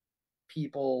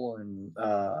people and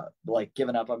like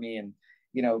giving up on me and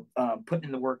putting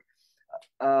in the work.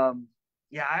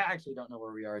 Yeah, I actually don't know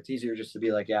where we are. It's easier just to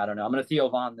be like, yeah, I don't know. I'm going to Theo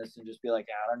Von this and just be like,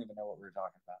 yeah, I don't even know what we were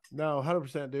talking about. No,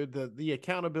 100%, dude. The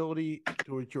accountability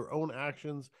towards your own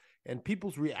actions and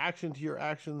people's reaction to your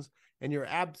actions and your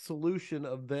absolution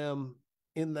of them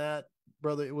in that,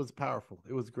 brother, it was powerful.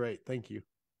 It was great. Thank you.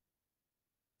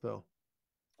 So,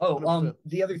 Oh, 100%.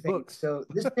 the other thing. Books. So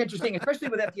this is interesting, especially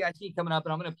with FDIC coming up,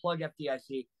 and I'm going to plug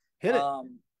FDIC. Hit it.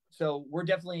 So we're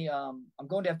definitely, I'm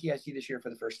going to FDIC this year for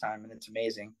the first time, and it's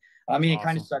amazing. I mean, Awesome. It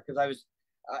kind of sucked because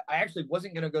I actually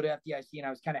wasn't going to go to FDIC, and I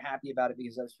was kind of happy about it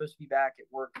because I was supposed to be back at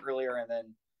work earlier, and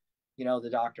then, you know, the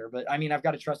doctor. But I mean, I've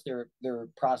got to trust their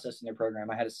process and their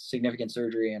program. I had a significant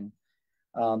surgery, and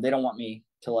they don't want me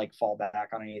to like fall back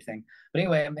on anything. But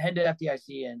anyway, I'm headed to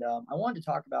FDIC, and I wanted to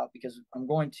talk about because I'm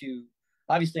going to.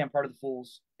 Obviously, I'm part of the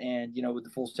Fools, and you know, with the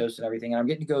Fools Toast and everything, and I'm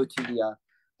getting to go to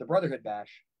the Brotherhood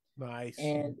Bash. Nice.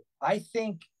 And I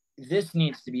think this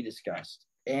needs to be discussed.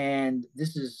 And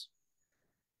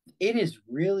it is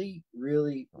really,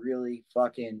 really, really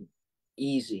fucking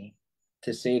easy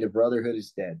to say the Brotherhood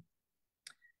is dead.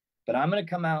 But I'm going to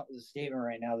come out with a statement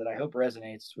right now that I hope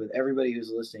resonates with everybody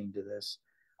who's listening to this.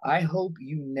 I hope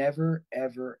you never,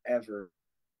 ever, ever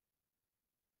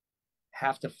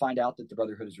have to find out that the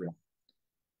Brotherhood is real.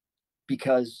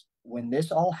 Because when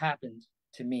this all happened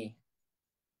to me,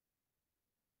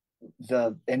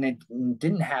 and it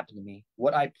didn't happen to me,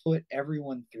 what I put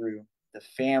everyone through,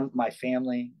 my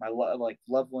family, my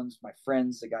loved ones, my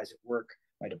friends, the guys at work,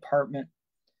 my department,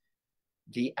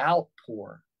 the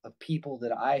outpour of people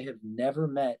that I have never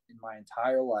met in my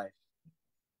entire life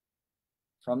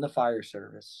from the fire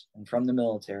service and from the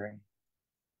military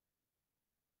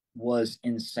was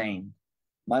insane.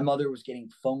 My mother was getting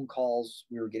phone calls.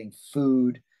 We were getting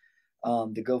food.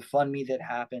 The GoFundMe that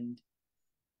happened.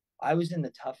 I was in the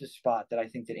toughest spot that I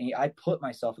think that I put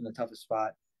myself in the toughest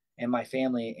spot and my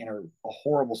family in a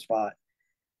horrible spot.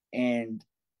 And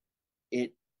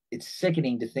it's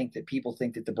sickening to think that people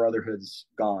think that the Brotherhood's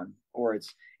gone or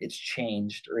it's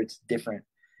changed or it's different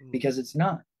because it's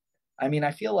not. I mean,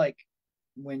 I feel like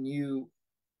when you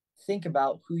think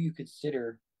about who you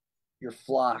consider your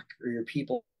flock or your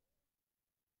people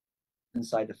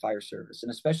inside the fire service,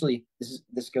 and especially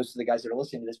this goes to the guys that are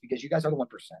listening to this because you guys are the 1%.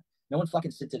 No one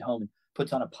fucking sits at home and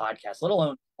puts on a podcast, let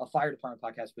alone a fire department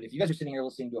podcast. But if you guys are sitting here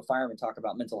listening to a fireman talk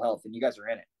about mental health, then you guys are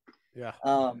in it.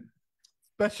 Yeah.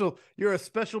 Special. You're a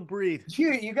special breed.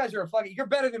 You guys are you're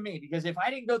better than me because if I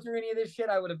didn't go through any of this shit,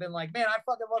 I would have been like, man, I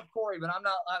fucking love Corey, but I'm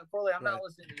not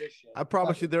listening to this shit. I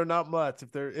promise you, they're not mutts.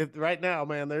 If right now,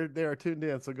 man, they are tuned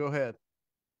in. So go ahead.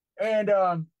 And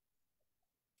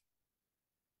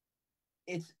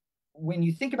it's when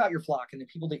you think about your flock and the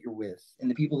people that you're with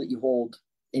and the people that you hold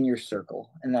in your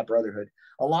circle and that brotherhood,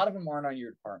 a lot of them aren't on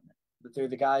your department, but they're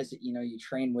the guys that you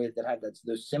train with that have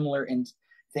those similar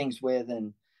things with,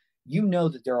 and you know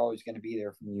that they're always going to be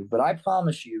there for you. But I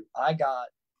promise you, I got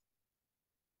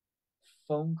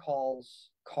phone calls,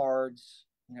 cards,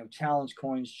 challenge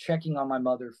coins, checking on my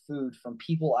mother, food from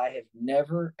people I have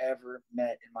never, ever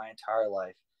met in my entire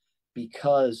life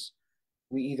because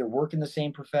we either work in the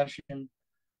same profession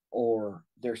or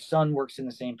their son works in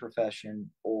the same profession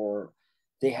or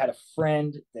they had a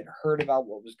friend that heard about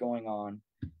what was going on,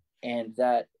 and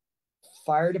that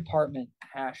fire department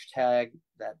hashtag,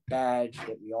 that badge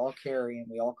that we all carry and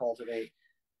we all cultivate,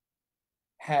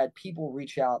 had people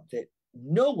reach out that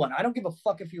no one, I don't give a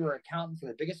fuck if you were an accountant for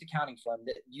the biggest accounting firm,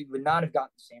 that you would not have gotten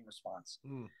the same response.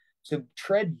 So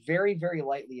tread very, very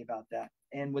lightly about that.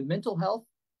 And with mental health,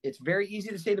 it's very easy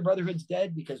to say the Brotherhood's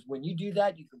dead because when you do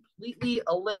that, you completely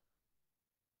eliminate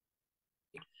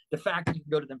the fact that you can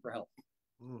go to them for help,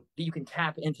 that you can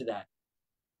tap into that.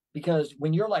 Because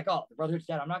when you're like, oh, the Brotherhood's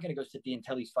dead, I'm not going to go sit there and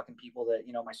tell these fucking people that,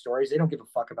 my stories, they don't give a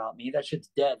fuck about me. That shit's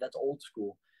dead. That's old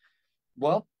school.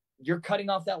 Well, you're cutting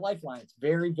off that lifeline. It's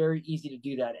very, very easy to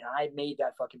do that. And I made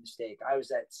that fucking mistake. I was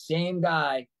that same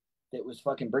guy that was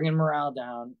fucking bringing morale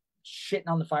down, shitting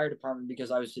on the fire department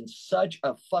because I was in such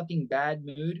a fucking bad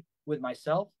mood with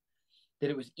myself that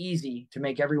it was easy to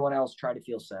make everyone else try to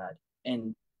feel sad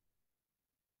and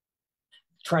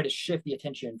try to shift the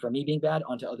attention from me being bad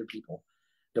onto other people.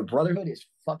 The Brotherhood is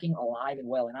fucking alive and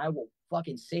well, and I will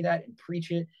fucking say that and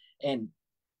preach it. And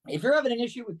if you're having an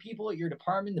issue with people at your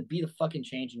department, then be the fucking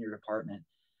change in your department.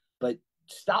 But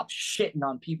stop shitting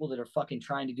on people that are fucking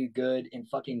trying to do good and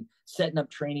fucking setting up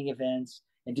training events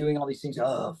and doing all these things.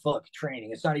 Oh, fuck training.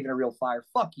 It's not even a real fire.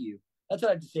 Fuck you. That's what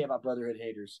I have to say about Brotherhood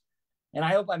haters. And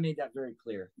I hope I made that very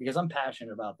clear because I'm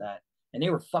passionate about that. And they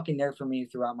were fucking there for me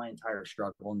throughout my entire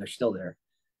struggle, and they're still there.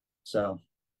 So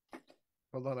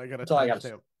hold on, I got to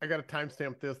timestamp. I got to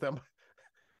timestamp this.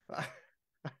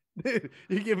 Dude,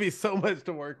 you give me so much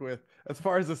to work with as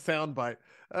far as a sound bite.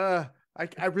 I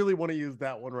really want to use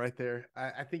that one right there.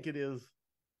 I think it is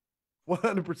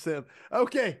 100%.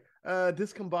 Okay.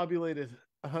 Discombobulated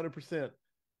 100%.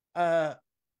 Uh,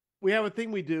 we have a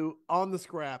thing we do on the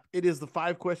scrap. It is the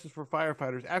 5 questions for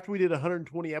firefighters. After we did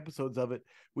 120 episodes of it,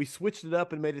 we switched it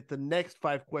up and made it the next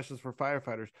 5 questions for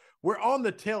firefighters. We're on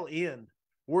the tail end.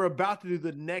 We're about to do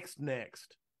the next.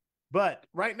 But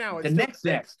right now, it's the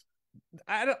next.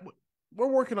 We're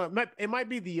working on it. Might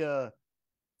be the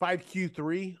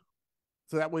 5Q3,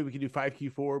 so that way we can do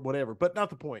 5Q4, whatever. But not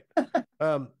the point.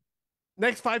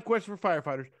 Next 5 questions for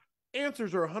firefighters.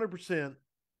 Answers are 100%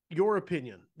 your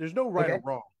opinion. There's no right or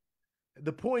wrong.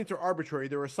 The points are arbitrary.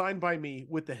 They're assigned by me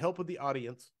with the help of the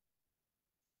audience.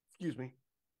 Excuse me.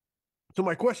 So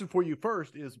my question for you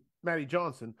first is, Matty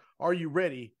Johnson, are you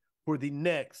ready for the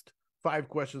next 5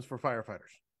 questions for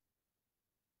firefighters?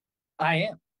 I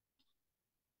am.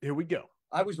 Here we go.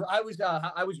 I was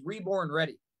reborn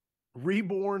ready.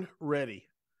 Reborn ready.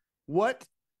 What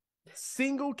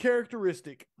single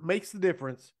characteristic makes the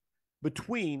difference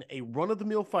between a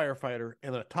run-of-the-mill firefighter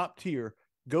and a top-tier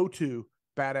go-to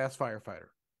badass firefighter?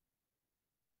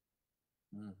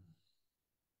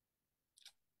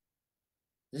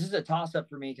 This is a toss-up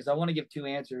for me because I want to give 2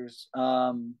 answers.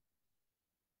 I'd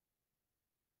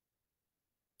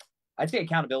say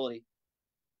accountability,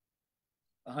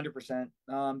 100%,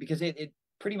 because it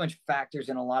pretty much factors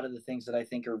in a lot of the things that I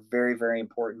think are very, very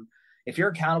important. If you're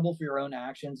accountable for your own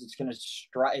actions, it's gonna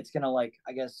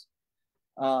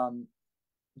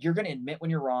you're gonna admit when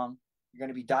you're wrong. You're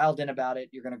gonna be dialed in about it.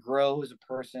 You're gonna grow as a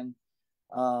person.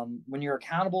 When you're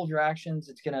accountable of your actions,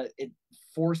 it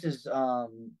forces,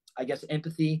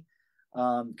 empathy,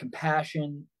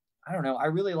 compassion. I don't know. I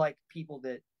really like people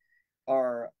that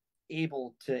are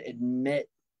able to admit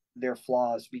their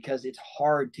flaws because it's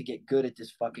hard to get good at this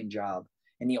fucking job.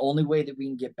 And the only way that we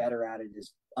can get better at it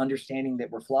is understanding that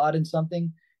we're flawed in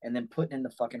something and then putting in the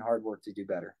fucking hard work to do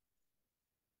better.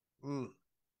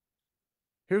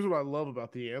 Here's what I love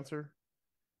about the answer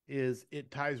is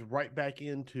it ties right back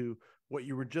into what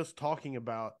you were just talking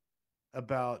about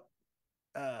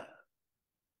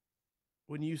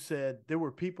when you said there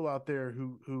were people out there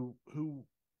who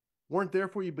weren't there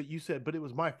for you, but you said, but it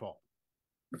was my fault.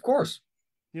 Of course.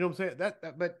 You know what I'm saying?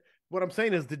 But what I'm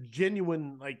saying is the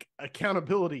genuine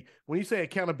accountability. When you say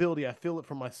accountability, I feel it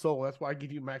from my soul. That's why I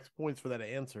give you max points for that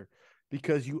answer,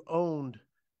 because you owned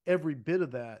every bit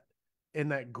of that,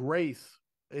 and that grace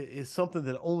is something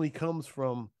that only comes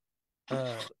from,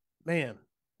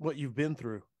 what you've been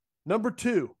through. Number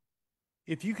 2,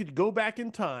 if you could go back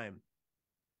in time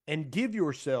and give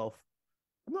yourself,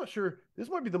 I'm not sure, this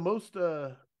might be the most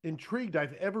intrigued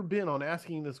I've ever been on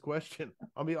asking this question.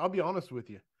 I'll be honest with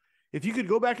you. If you could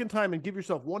go back in time and give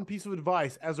yourself one piece of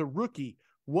advice as a rookie,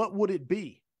 what would it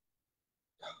be?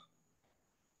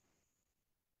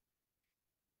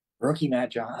 Rookie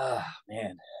Matt John. Oh,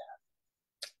 man.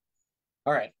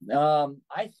 All right.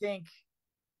 I think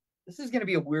this is going to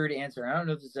be a weird answer. I don't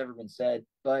know if this has ever been said,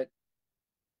 but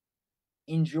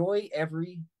enjoy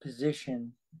every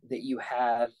position that you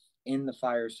have in the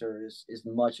fire service as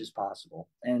much as possible.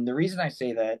 And the reason I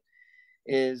say that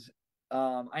is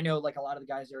I know like a lot of the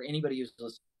guys or anybody who's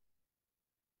listening,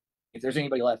 if there's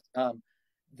anybody left,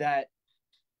 that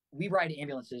we ride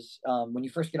ambulances when you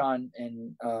first get on,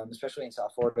 and especially in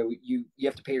South Florida, you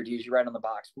have to pay your dues. You ride on the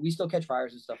box, but we still catch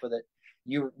fires and stuff with it.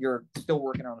 You're still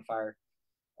working on the fire.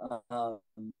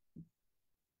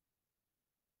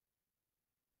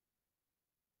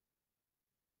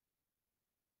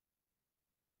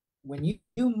 When you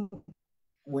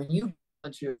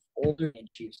bunch of older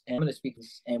chiefs, and I'm going to speak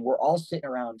this, and we're all sitting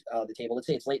around the table. Let's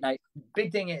say it's late night.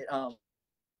 Big thing on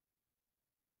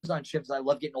shifts. I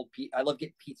love getting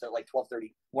pizza at like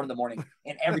 12:30, 1 a.m,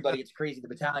 and everybody, it's crazy. The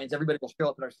battalions, everybody will show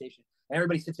up at our station, and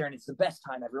everybody sits there, and it's the best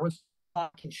time. Everyone's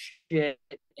talking shit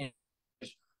and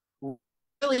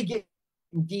really getting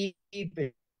deep,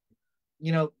 and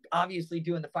obviously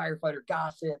doing the firefighter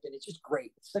gossip, and it's just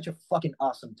great. It's such a fucking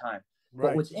awesome time. Right.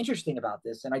 But what's interesting about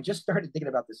this, and I just started thinking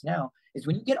about this now, is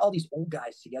when you get all these old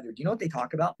guys together, do you know what they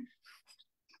talk about?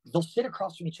 They'll sit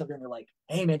across from each other and they're like,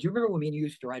 hey, man, do you remember when me and you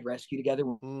used to ride rescue together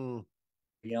when we were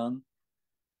young?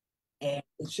 And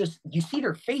it's just, you see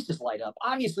their faces light up.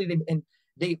 Obviously,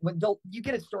 you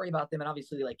get a story about them, and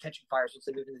obviously they like catching fires once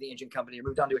they moved into the engine company or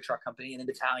moved on to a truck company and then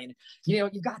battalion.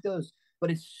 You've got those.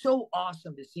 But it's so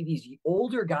awesome to see these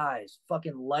older guys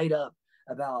fucking light up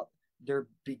about their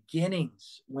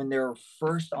beginnings when they're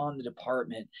first on the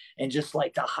department, and just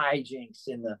like the hijinks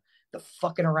and the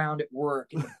fucking around at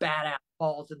work and the badass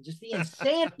calls and just the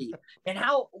insanity and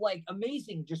how like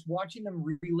amazing just watching them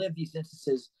relive these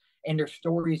instances and their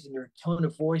stories and their tone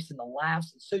of voice and the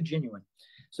laughs. It's so genuine.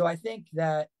 So I think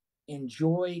that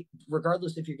enjoy,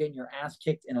 regardless if you're getting your ass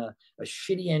kicked in a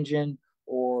shitty engine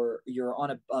or you're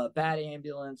on a bad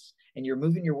ambulance and you're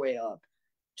moving your way up,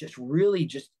 just really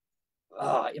just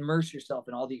immerse yourself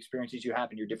in all the experiences you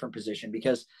have in your different position.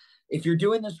 Because if you're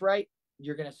doing this right,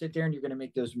 you're going to sit there and you're going to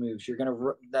make those moves. You're going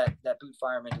to that boot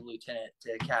fireman to lieutenant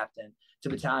to captain to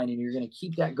battalion, and you're going to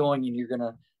keep that going, and you're going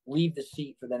to leave the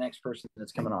seat for the next person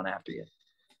that's coming on after you.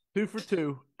 2 for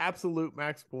 2, absolute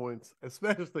max points,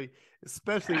 especially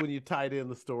when you tied in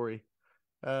the story.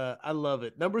 I love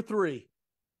it. Number 3,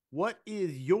 what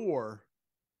is your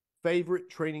favorite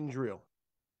training drill?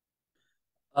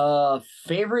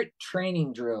 Favorite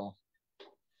training drill.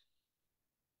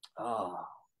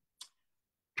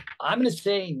 I'm going to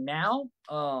say now,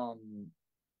 I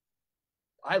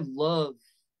love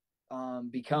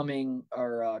becoming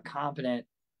or competent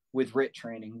with RIT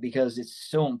training because it's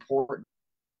so important.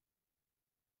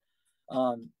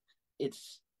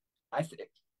 It's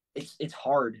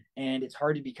hard, and it's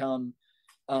hard to become,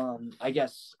 I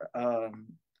guess,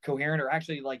 coherent, or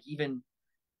actually like even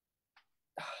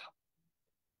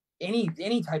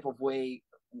any type of way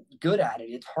good at it.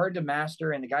 It's hard to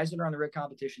master, and the guys that are on the RIT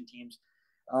competition teams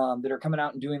that are coming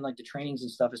out and doing like the trainings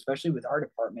and stuff, especially with our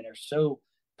department, are so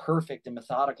perfect and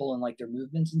methodical in like their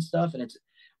movements and stuff. And it's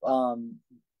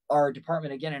our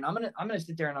department again, and I'm gonna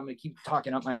sit there and I'm gonna keep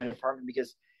talking up my department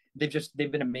because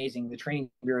they've been amazing. The training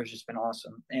bureau has just been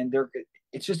awesome, and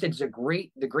it's the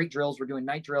great drills. We're doing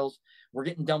night drills. We're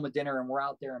getting done with dinner and we're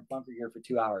out there in bunker gear for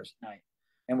 2 hours at night,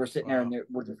 and we're sitting there and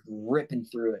we're just ripping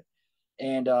through it.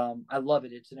 And I love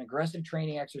it. It's an aggressive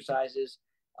training exercises,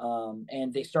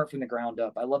 and they start from the ground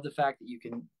up. I love the fact that you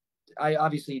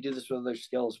do this with other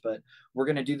skills, but we're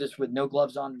going to do this with no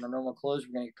gloves on and our normal clothes.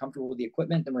 We're going to get comfortable with the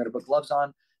equipment. Then we're going to put gloves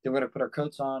on. Then we're going to put our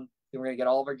coats on. Then we're going to get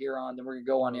all of our gear on. Then we're going to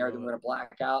go on air. Then we're going to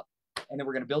black out. And then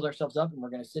we're going to build ourselves up, and we're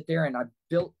going to sit there. And I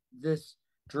built this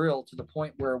drill to the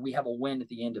point where we have a win at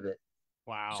the end of it.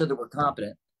 Wow. So that we're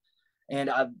competent. And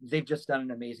they've just done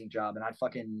an amazing job. And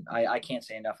I can't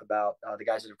say enough about the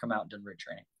guys that have come out and done RIT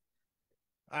training.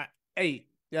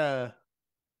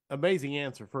 Amazing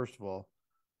answer, first of all,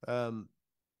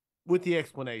 with the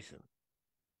explanation.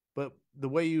 But the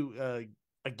way you,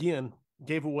 again,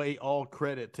 gave away all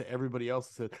credit to everybody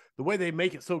else. Said the way they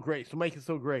make it so great,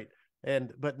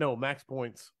 but no, max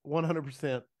points,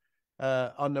 100%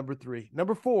 on number 3.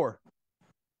 Number 4,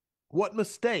 what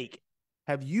mistake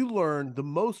have you learned the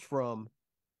most from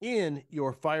in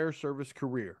your fire service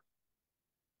career?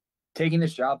 Taking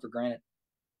this job for granted.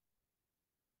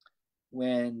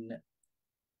 When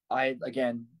I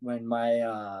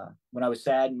was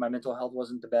sad and my mental health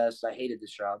wasn't the best, I hated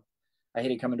this job. I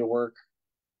hated coming to work.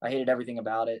 I hated everything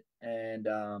about it. And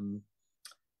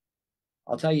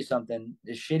I'll tell you something,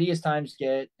 as shitty as times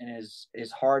get and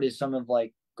as hard as some of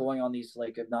like going on these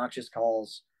like obnoxious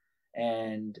calls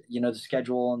and, the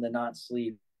schedule and the not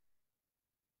sleep.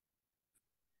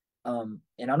 And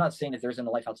I'm not saying that there isn't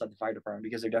a life outside the fire department,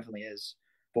 because there definitely is.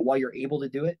 But while you're able to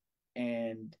do it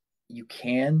and you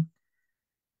can,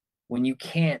 when you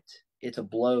can't, it's a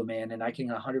blow, man. And I can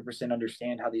 100%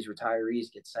 understand how these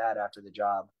retirees get sad after the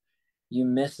job. You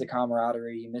miss the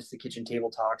camaraderie. You miss the kitchen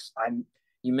table talks.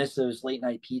 You miss those late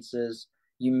night pizzas.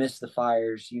 You miss the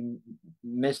fires. You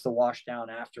miss the wash down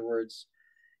afterwards.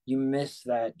 You miss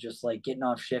that just like getting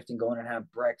off shift and going and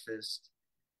have breakfast.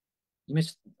 You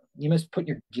miss putting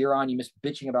your gear on. You miss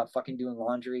bitching about fucking doing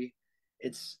laundry.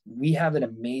 We have an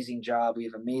amazing job. We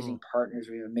have amazing partners.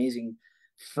 We have amazing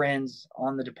friends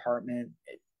on the department.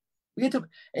 We get to,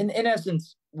 in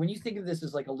essence, when you think of this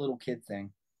as like a little kid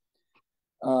thing,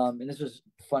 and this was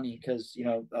funny because,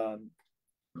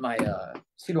 my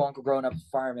pseudo uncle growing up as a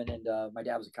fireman, and my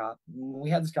dad was a cop. When we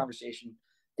had this conversation,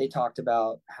 they talked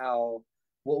about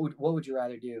what would you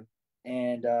rather do?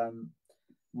 And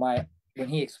when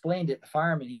he explained it, the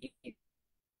fireman,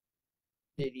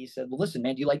 he said, well, listen,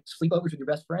 man, do you like sleepovers with your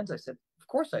best friends? I said, of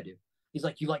course I do. He's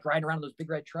like, you like riding around in those big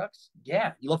red trucks?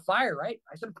 Yeah. You love fire, right?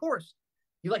 I said, of course.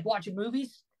 You like watching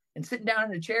movies and sitting down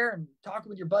in a chair and talking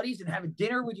with your buddies and having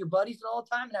dinner with your buddies and all the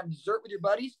time and having dessert with your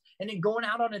buddies and then going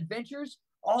out on adventures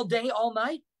all day, all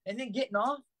night, and then getting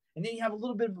off. And then you have a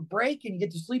little bit of a break and you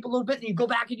get to sleep a little bit and you go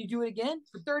back and you do it again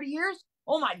for 30 years.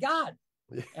 Oh my God.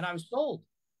 And I was sold.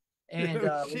 And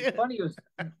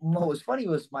what was funny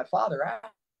was my father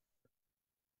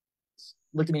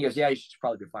looked at me and goes, yeah, you should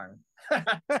probably be a fireman.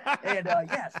 And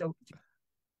so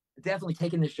definitely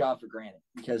taking this job for granted,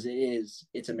 because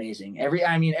it's amazing.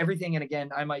 Everything. And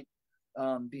again, I might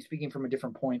be speaking from a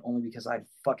different point only because I've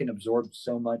fucking absorbed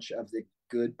so much of the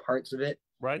good parts of it.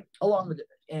 Right. Along with it.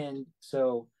 And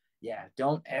so, yeah,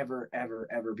 don't ever, ever,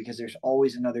 ever, because there's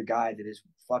always another guy that is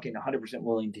fucking 100%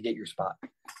 willing to get your spot.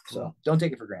 So don't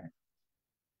take it for granted.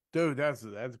 Dude, that's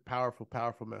a powerful,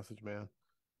 powerful message, man.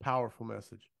 Powerful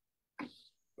message.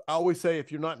 I always say,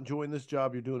 if you're not enjoying this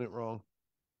job, you're doing it wrong.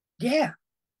 Yeah.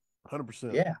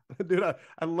 100%. Yeah. Dude,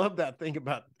 I love that thing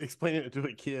about explaining it to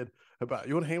a kid about,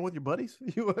 you want to hang with your buddies?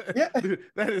 Yeah. Dude,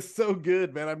 that is so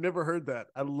good, man. I've never heard that.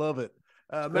 I love it.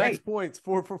 Max points,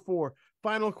 4 for 4.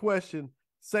 Final question.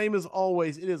 Same as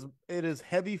always. It is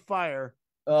heavy fire.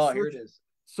 Oh, here it is.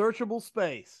 Searchable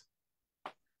space.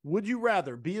 Would you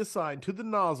rather be assigned to the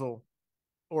nozzle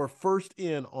or first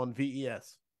in on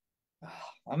VES?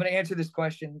 I'm going to answer this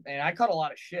question, and I caught a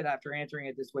lot of shit after answering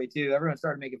it this way too. Everyone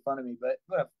started making fun of me,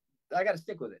 but I got to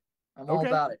stick with it. I'm all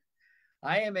about it.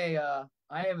 I am a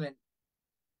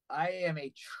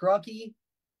truckie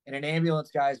in an ambulance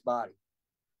guy's body,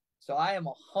 so I am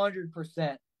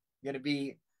 100% going to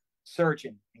be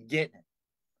searching and getting it.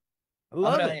 I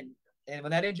love it. And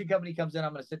when that engine company comes in,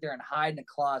 I'm going to sit there and hide in a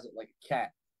closet like a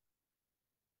cat.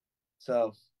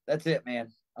 So that's it,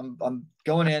 man. I'm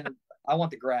going in. I want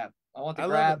the grab. I want the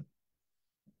grab.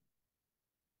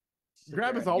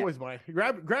 Grab is always my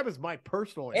grab is my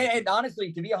personal answer. And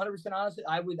honestly, to be 100% honest,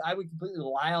 I would completely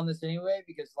lie on this anyway,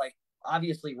 because like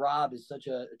obviously Rob is such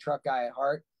a truck guy at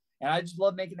heart, and I just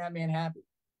love making that man happy.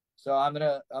 So I'm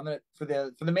gonna for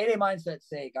the Mayday mindset's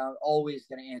sake, I'm always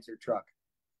gonna answer truck.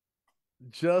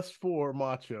 Just for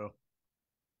macho.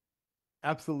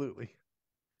 Absolutely.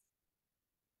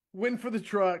 Win for the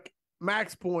truck.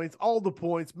 Max points, all the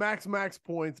points, max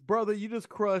points. Brother, you just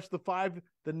crushed the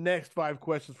next 5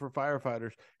 questions for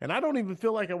firefighters. And I don't even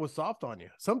feel like I was soft on you.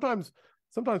 Sometimes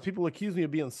people accuse me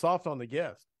of being soft on the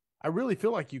guest. I really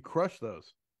feel like you crushed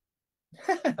those.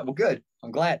 Well, good.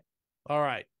 I'm glad. All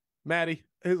right. Matty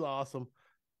is awesome.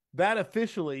 That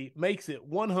officially makes it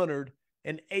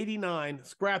 189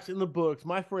 scraps in the books.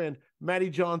 My friend,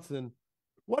 Matty Johnson,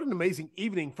 what an amazing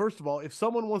evening. First of all, if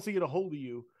someone wants to get a hold of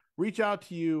you, reach out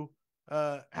to you,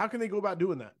 how can they go about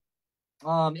doing that?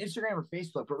 Instagram or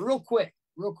Facebook, but real quick.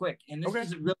 And this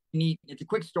is really neat. It's a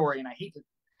quick story, and I hate to,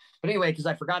 but anyway, because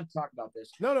I forgot to talk about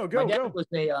this. No, go. My dad was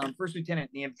a first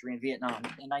lieutenant in the infantry in Vietnam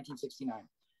in 1969.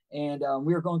 And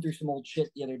we were going through some old shit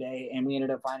the other day, and we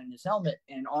ended up finding his helmet.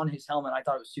 And on his helmet, I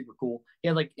thought it was super cool. He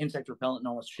had like insect repellent and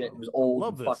all this shit. It was old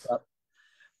and fucked up.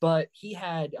 But he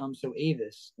had so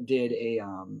Avis did a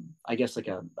I guess like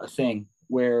a thing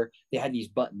where they had these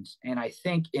buttons, and I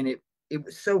think it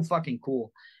was so fucking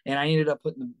cool. And I ended up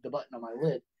putting the button on my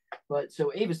lid. But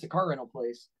so Avis, the car rental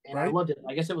place, and I loved it.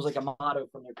 I guess it was like a motto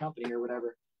from their company or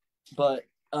whatever. But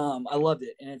I loved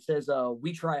it, and it says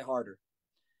 "We try harder,"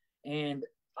 and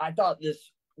I thought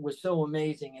this was so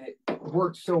amazing, and it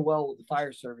worked so well with the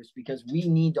fire service, because we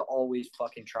need to always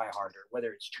fucking try harder,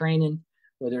 whether it's training,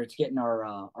 whether it's getting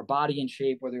our body in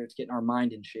shape, whether it's getting our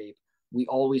mind in shape. We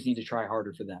always need to try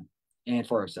harder for them and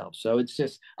for ourselves. So it's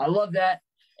just, I love that.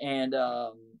 And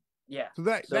yeah. So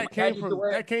that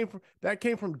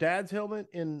came from Dad's helmet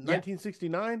in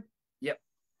 1969. Yep.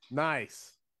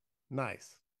 Nice.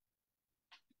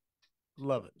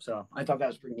 Love it. So I thought that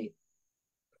was pretty neat.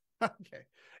 Okay.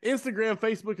 Instagram,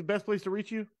 Facebook, the best place to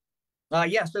reach you?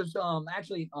 Yeah, so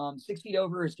actually 6 feet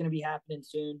over is going to be happening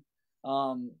soon.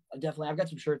 Definitely, I've got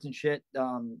some shirts and shit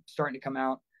starting to come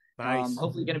out. Nice.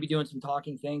 Hopefully going to be doing some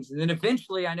talking things, and then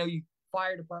eventually, I know you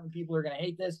fire department people are going to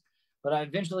hate this, but I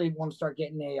eventually want to start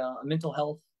getting a mental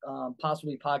health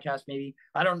possibly podcast, maybe.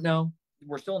 I don't know,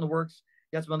 we're still in the works.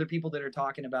 Got some other people that are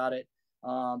talking about it,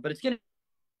 but it's going to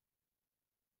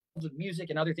with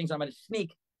music and other things. I'm going to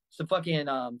sneak some fucking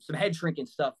some head shrinking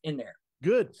stuff in there.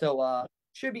 Good. So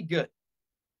should be good.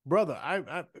 Brother,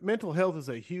 I mental health is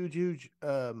a huge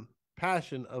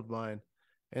passion of mine.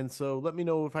 And so let me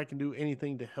know if I can do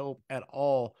anything to help at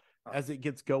all as it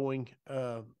gets going.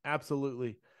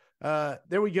 Absolutely.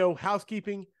 There we go.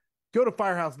 Housekeeping. Go to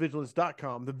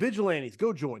firehousevigilance.com. The Vigilantes,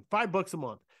 go join. $5 a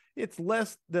month. It's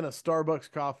less than a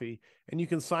Starbucks coffee, and you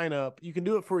can sign up. You can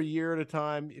do it for a year at a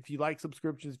time if you like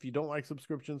subscriptions, if you don't like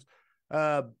subscriptions.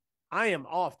 I am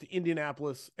off to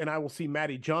Indianapolis, and I will see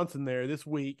Matty Johnson there this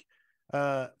week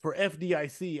for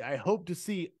FDIC. I hope to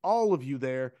see all of you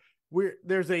there.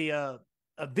 There's a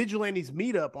Vigilantes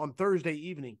meetup on Thursday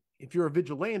evening. If you're a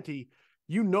vigilante,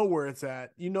 you know where it's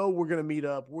at. You know we're going to meet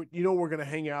up. We're going to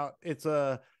hang out. It's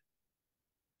going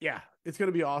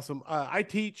to be awesome. I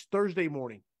teach Thursday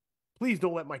morning. Please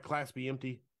don't let my class be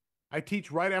empty. I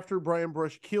teach right after Brian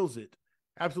Brush kills it.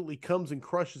 Absolutely comes and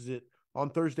crushes it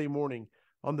on Thursday morning.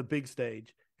 on the big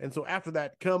stage. And so after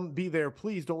that, come be there.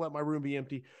 Please don't let my room be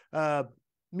empty.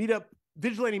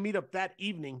 Vigilante meetup that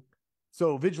evening.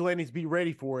 So vigilantes, be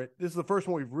ready for it. This is the first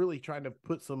one we've really tried to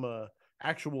put some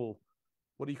actual,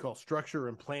 what do you call, structure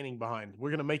and planning behind. We're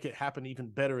going to make it happen even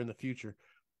better in the future.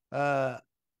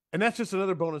 And that's just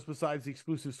another bonus besides the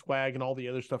exclusive swag and all the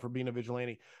other stuff for being a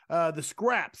vigilante. The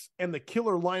scraps and the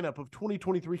killer lineup of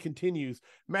 2023 continues.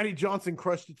 Matty Johnson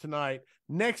crushed it tonight.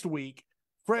 Next week,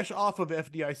 fresh off of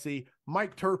FDIC,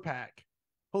 Mike Turpak.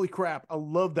 Holy crap, I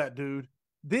love that dude.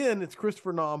 Then it's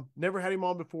Christopher Naum. Never had him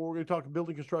on before. We're going to talk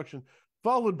building construction,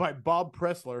 followed by Bob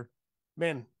Pressler.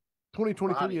 Man,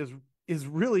 2023 is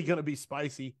really going to be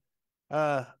spicy.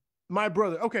 My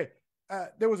brother. Okay.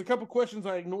 There was a couple questions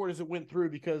I ignored as it went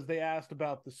through because they asked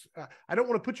about this. I don't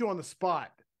want to put you on the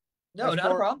spot. No,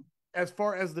 not a problem. As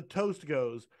far as the toast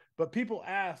goes, but people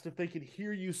asked if they could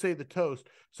hear you say the toast.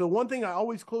 So one thing, I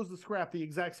always close the scrap the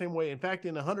exact same way. In fact,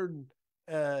 in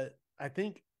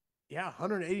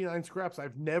 189 scraps,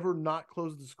 I've never not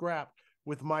closed the scrap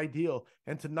with my deal.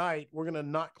 And tonight we're going to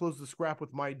not close the scrap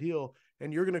with my deal,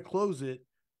 and you're going to close it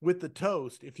with the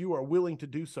toast if you are willing to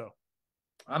do so.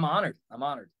 I'm honored.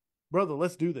 Brother,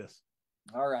 let's do this.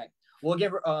 All right. We'll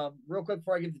give real quick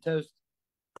before I give the toast.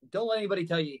 Don't let anybody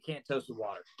tell you can't toast with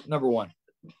water. Number one.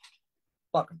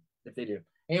 Fuck them if they do.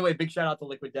 Anyway, big shout out to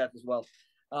Liquid Death as well.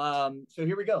 So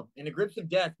here we go. In the grips of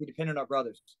death, we depend on our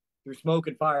brothers. Through smoke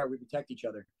and fire, we protect each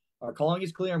other. Our calling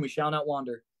is clear and we shall not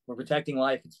wander. We're protecting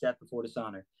life. It's death before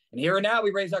dishonor. And here and now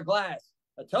we raise our glass.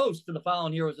 A toast to the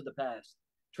fallen heroes of the past.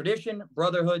 Tradition,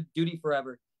 brotherhood, duty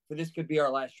forever. For this could be our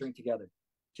last drink together.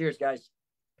 Cheers, guys.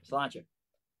 Sláinte.